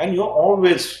 and you're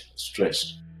always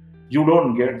stressed. You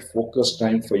don't get focused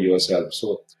time for yourself.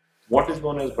 So what is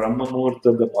known as Brahma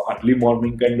Muhurta, the early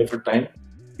morning kind of a time,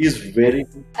 is very...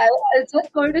 I was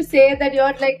just going to say that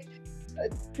you're like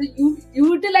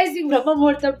utilizing Brahma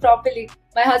Muhurta properly.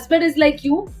 My husband is like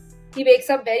you. He wakes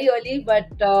up very early, but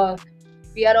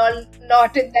we are all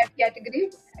not in that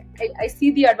category. I see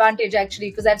the advantage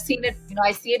actually, because I've seen it.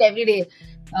 I see it every day.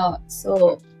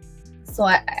 So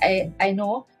I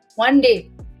know one day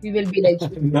we will be like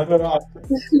you. No.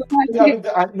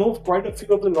 I know quite a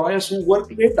few of the lawyers who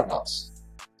work late hours.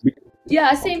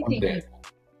 Yeah, same thing.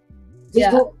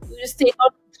 Yeah, you just take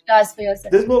out 3 hours for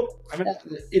yourself. There's no,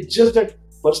 it's just that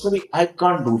personally I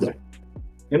can't do that.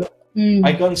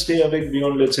 I can't stay awake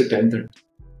beyond, let's say, 10:30.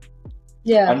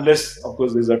 Yeah. Unless, of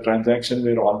course, there's a transaction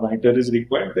where all-nighter is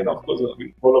required, then of course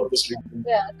we follow the sleep.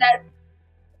 Yeah,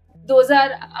 those are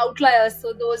outliers,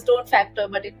 so those don't factor,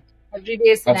 but in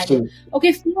everyday scenario. Absolutely.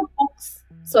 Okay, 4 books.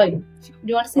 Sorry, do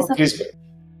you want to say something? Please.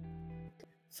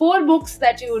 4 books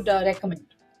that you would recommend.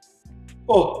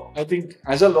 Oh, I think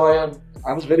as a lawyer,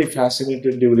 I was very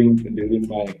fascinated during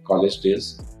my college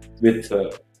days with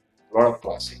a lot of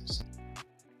classics.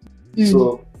 Mm.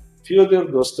 So, Fyodor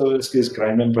Dostoevsky's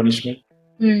Crime and Punishment,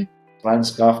 Mm.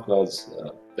 Franz Kafka's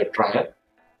The Trial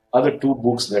are the two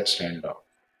books that stand out.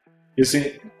 You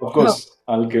see, of course,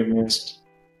 Alchemist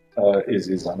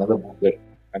is another book that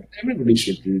and everybody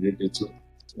should read it. It's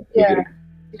Yeah.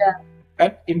 Yeah.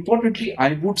 And importantly,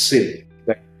 I would say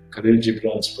that Khalil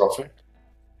Gibran's Prophet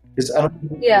is another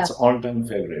book that's all-time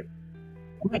favorite.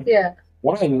 Yeah.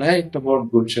 What I liked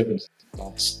about Good Shepherd's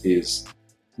thoughts is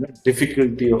the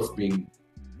difficulty of being.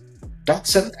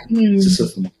 That's an analysis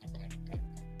of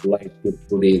life with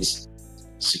today's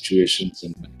situations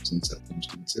and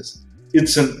circumstances.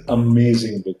 It's an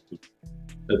amazing book.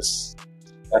 That's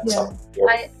Yeah.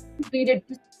 I read it.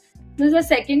 This is the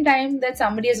second time that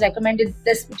somebody has recommended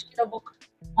this particular book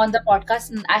on the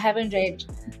podcast, and I haven't read.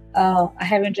 I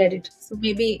haven't read it, so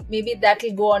maybe that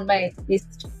will go on my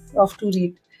list of to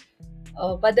read.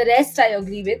 But the rest I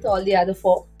agree with all the other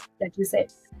four that you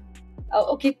said.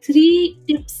 Okay, 3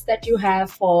 tips that you have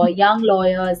for young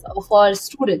lawyers or for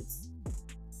students.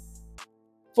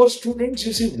 For students,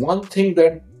 you see, one thing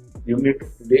that you need to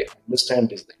today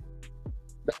understand is that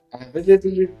the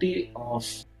availability of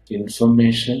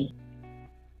information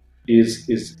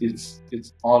is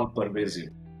all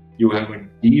pervasive. You have a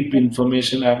deep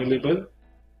information available,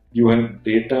 you have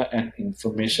data and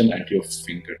information at your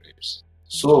fingertips.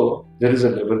 So there is a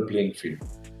level playing field.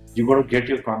 You got to get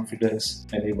your confidence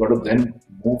and you got to then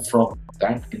move from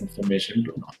that information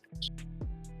to knowledge.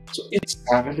 So it's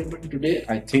available today.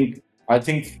 I think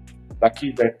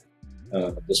lucky that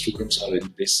the students are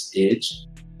in this age,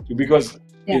 because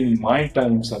in my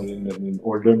times, I mean, in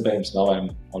older times, now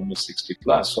I'm almost 60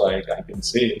 plus, so I can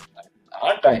say in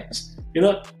our times,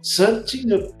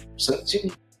 searching a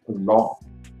law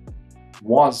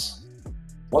was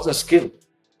a skill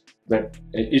that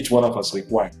each one of us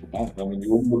required to have. I mean,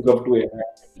 you look up to a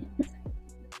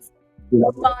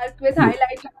mark with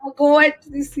highlighter, go at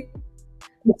this.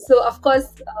 So of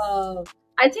course,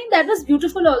 I think that was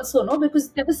beautiful also, no?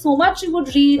 Because there was so much you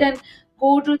would read and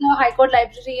go to the High Court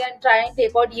library and try and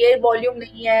take out ye volume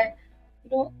nahi hai.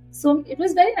 So it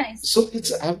was very nice. So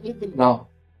it's available now.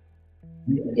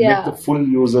 Make the full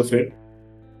use of it,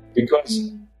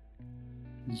 because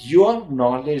your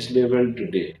knowledge level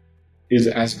today is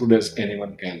as good as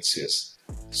anyone else's.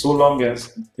 So long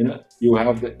as you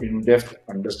have the in-depth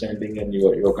understanding and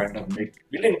you're kind of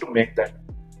willing to make that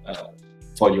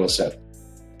for yourself.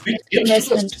 Which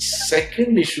gives us the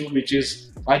second issue, which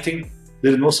is, I think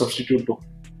there is no substitute to.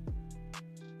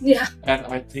 Yeah. And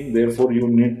I think therefore you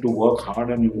need to work hard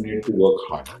and you need to work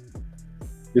hard.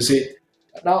 You see,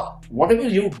 now whatever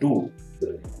you do,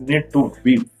 you need to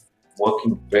be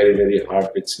working very, very hard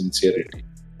with sincerity.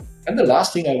 And the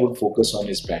last thing I would focus on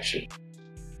is passion.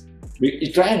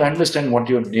 We try and understand what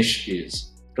your niche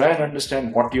is. Try and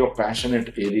understand what your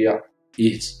passionate area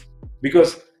is.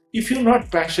 Because if you're not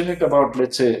passionate about,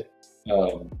 let's say,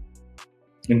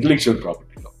 intellectual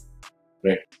property law,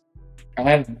 right?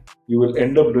 And you will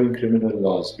end up doing criminal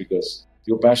laws because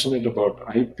you're passionate about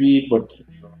IP, but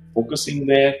you're focusing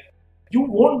there. You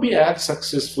won't be as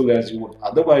successful as you would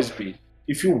otherwise be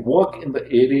if you work in the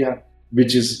area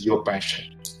which is your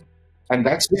passion. And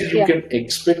that's where you can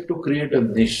expect to create a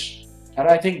niche. And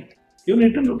I think you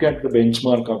need to look at the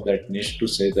benchmark of that niche to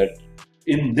say that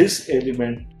in this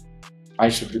element, I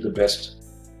should be the best.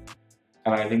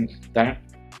 And I think that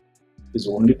is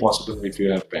only possible if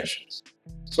you have passions.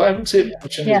 So I would say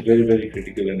passion is very, very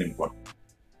critical and important.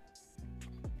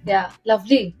 Yeah,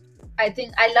 lovely. I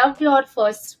think I loved your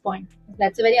first point.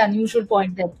 That's a very unusual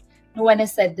point that no one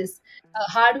has said this.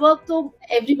 Hard work, though,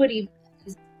 everybody,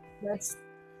 that's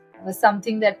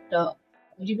something that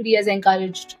everybody has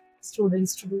encouraged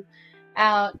students to do.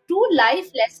 2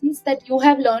 life lessons that you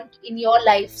have learned in your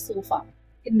life so far,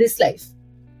 in this life.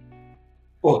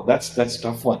 Oh, that's a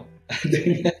tough one.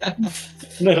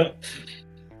 No.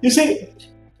 You see,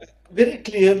 very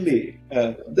clearly,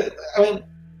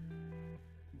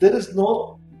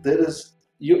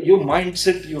 your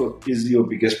mindset is your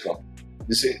biggest problem.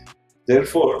 You see,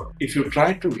 therefore, if you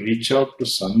try to reach out to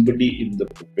somebody in the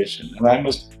profession, and I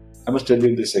must tell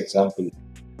you this example,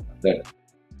 that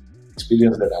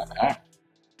experience that I've had.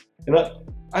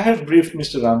 I had briefed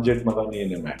Mr. Ramjet Malani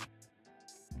in a matter,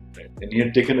 right? And he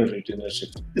had taken a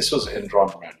retainership. This was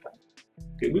Enron matter.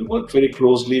 Okay, we worked very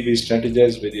closely. We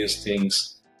strategized various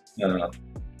things, and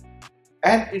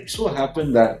it so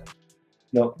happened that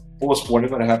post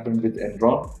whatever happened with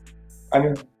Enron, I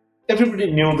mean,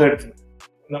 everybody knew that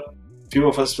few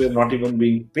of us were not even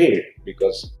being paid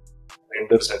because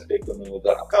vendors had taken over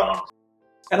the account.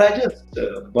 And I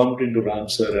just bumped into Ram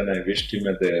sir and I wished him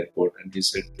at the airport. And he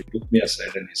took me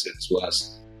aside and he said,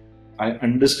 Suhas, I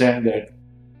understand that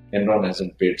Enron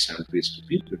hasn't paid salaries to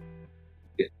people.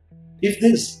 Okay. If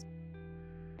this,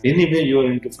 anyway, you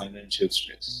are into financial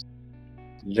stress,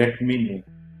 let me know.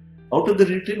 Out of the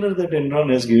retainer that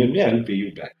Enron has given me, I'll pay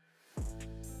you back.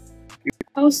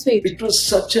 How sweet. It was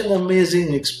such an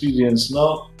amazing experience.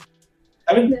 Now,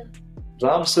 I mean,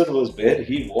 Ram sir was where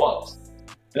he was.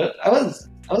 I was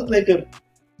like a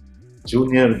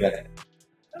junior guy.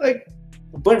 Like,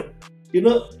 but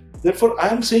therefore,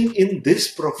 I'm saying in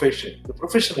this profession, the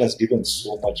profession has given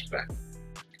so much back.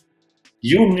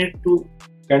 You need to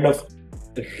kind of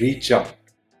reach out.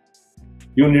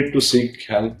 You need to seek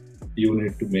help. You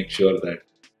need to make sure that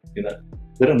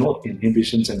there are no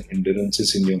inhibitions and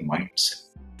hindrances in your mindset.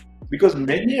 Because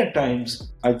many a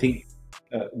times, I think,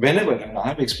 whenever, and I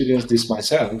have experienced this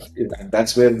myself, and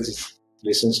that's where this is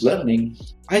lessons learning,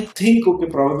 I think, okay,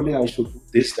 probably I should do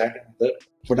this, that, and that,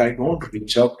 but I don't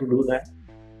reach out to do that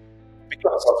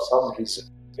because of some reason.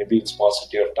 Maybe it's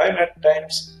paucity of time at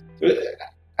times.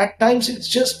 At times, it's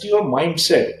just your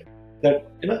mindset that,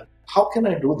 how can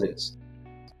I do this?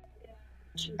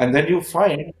 And then you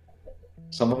find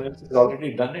someone else has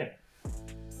already done it.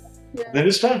 Yeah. Then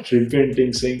you start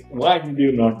repenting, saying, why did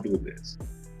you not do this?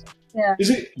 Yeah. You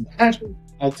see, that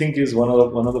I think is one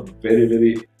of the very,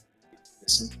 very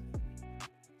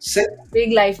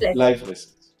big life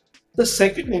lessons. The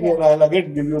second again, I'll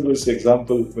again give you this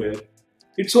example where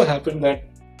it so happened that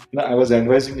I was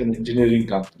advising an engineering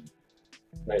company,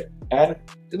 right? And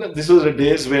this was the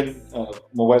days when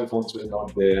mobile phones were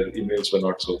not there, emails were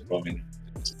not so prominent,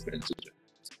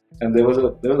 and there was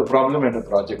a problem at a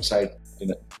project site in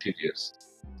interiors.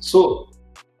 So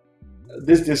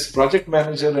this project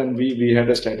manager and we had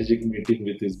a strategic meeting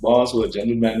with his boss, who was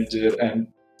general manager, and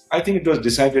I think it was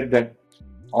decided that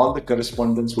all the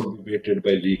correspondence would be weighted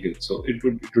by legal, so it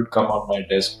would come on my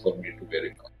desk for me to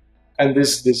verify. And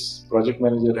this project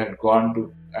manager had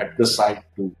gone at the site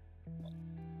to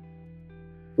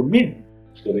meet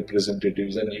the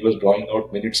representatives, and he was drawing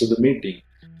out minutes of the meeting.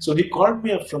 So he called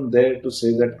me up from there to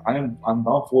say that I'm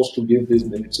now forced to give these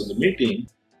minutes of the meeting,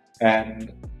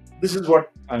 and this is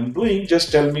what I'm doing.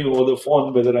 Just tell me over the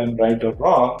phone whether I'm right or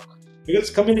wrong, because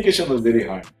communication was very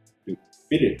hard.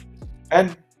 Period.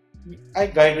 And I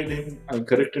guided him. I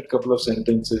corrected a couple of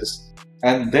sentences,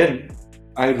 and then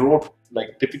I wrote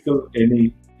like typical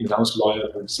any in-house lawyer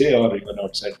would say, or even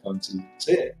outside counsel would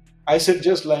say. I said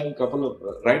just write couple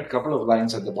of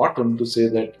lines at the bottom to say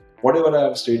that whatever I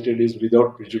have stated is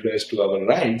without prejudice to our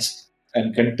rights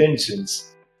and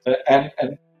contentions, and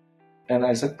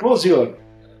I said close your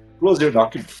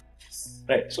document,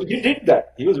 right? So he did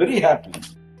that. He was very happy,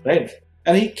 right?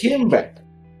 And he came back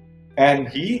and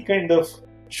he kind of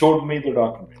showed me the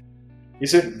document. He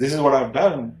said, "This is what I've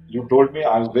done. You told me."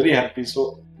 I was very happy.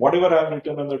 So whatever I've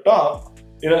written on the top,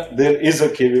 there is a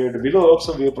caveat below,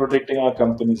 so we are protecting our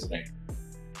company's right.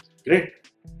 Great.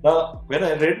 Now, when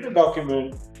I read the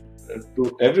document,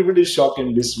 to everybody's shock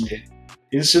and dismay,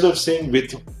 instead of saying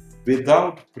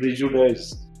without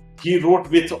prejudice, he wrote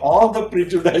with all the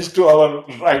prejudice to our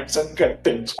rights and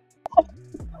contention.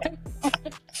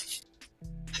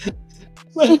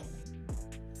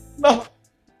 Now,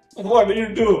 what do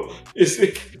you do? Is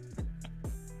it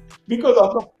because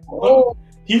of the phone,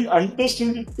 he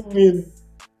understood it to mean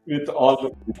with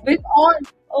all.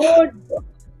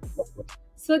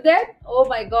 So then, oh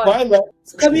my God. Why not?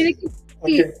 So communicate.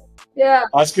 Okay. Yeah.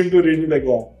 Ask him to read it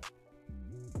again.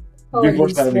 Before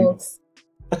signing.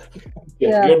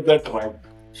 Get that right.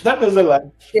 That was a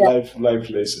life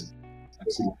lesson.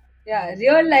 Absolutely. Yeah,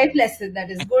 real life lesson. That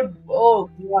is good. Oh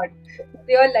God,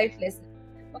 real life lesson.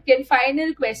 Okay, and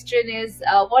final question is,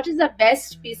 what is the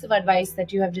best piece of advice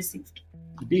that you have received?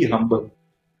 Be humble.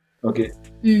 Okay.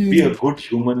 Be a good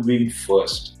human being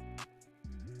first.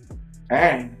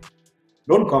 And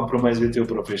don't compromise with your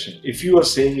profession. If you are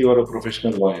saying you are a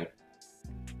professional lawyer,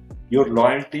 your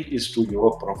loyalty is to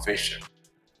your profession.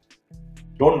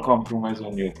 Don't compromise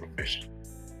on your profession.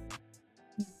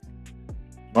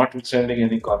 Notwithstanding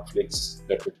any conflicts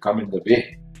that would come in the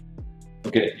way.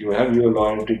 Okay, you have your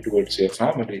loyalty towards your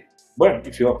family, but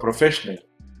if you are professional,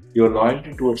 your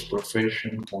loyalty towards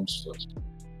profession comes first.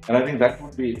 And I think that's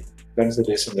the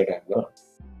lesson that I've learned.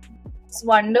 It's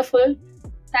wonderful.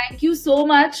 Thank you so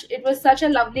much. It was such a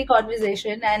lovely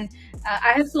conversation, and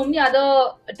I have so many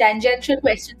other tangential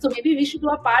questions. So maybe we should do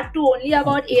a part 2 only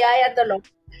about AI and the law,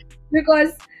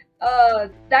 because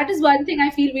that is one thing I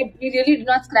feel we really did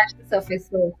not scratch the surface.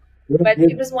 So, but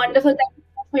it was wonderful. Thank you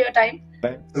for your time.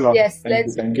 Thanks a lot. Yes,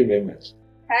 thank you very much.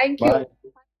 Thank you. Bye.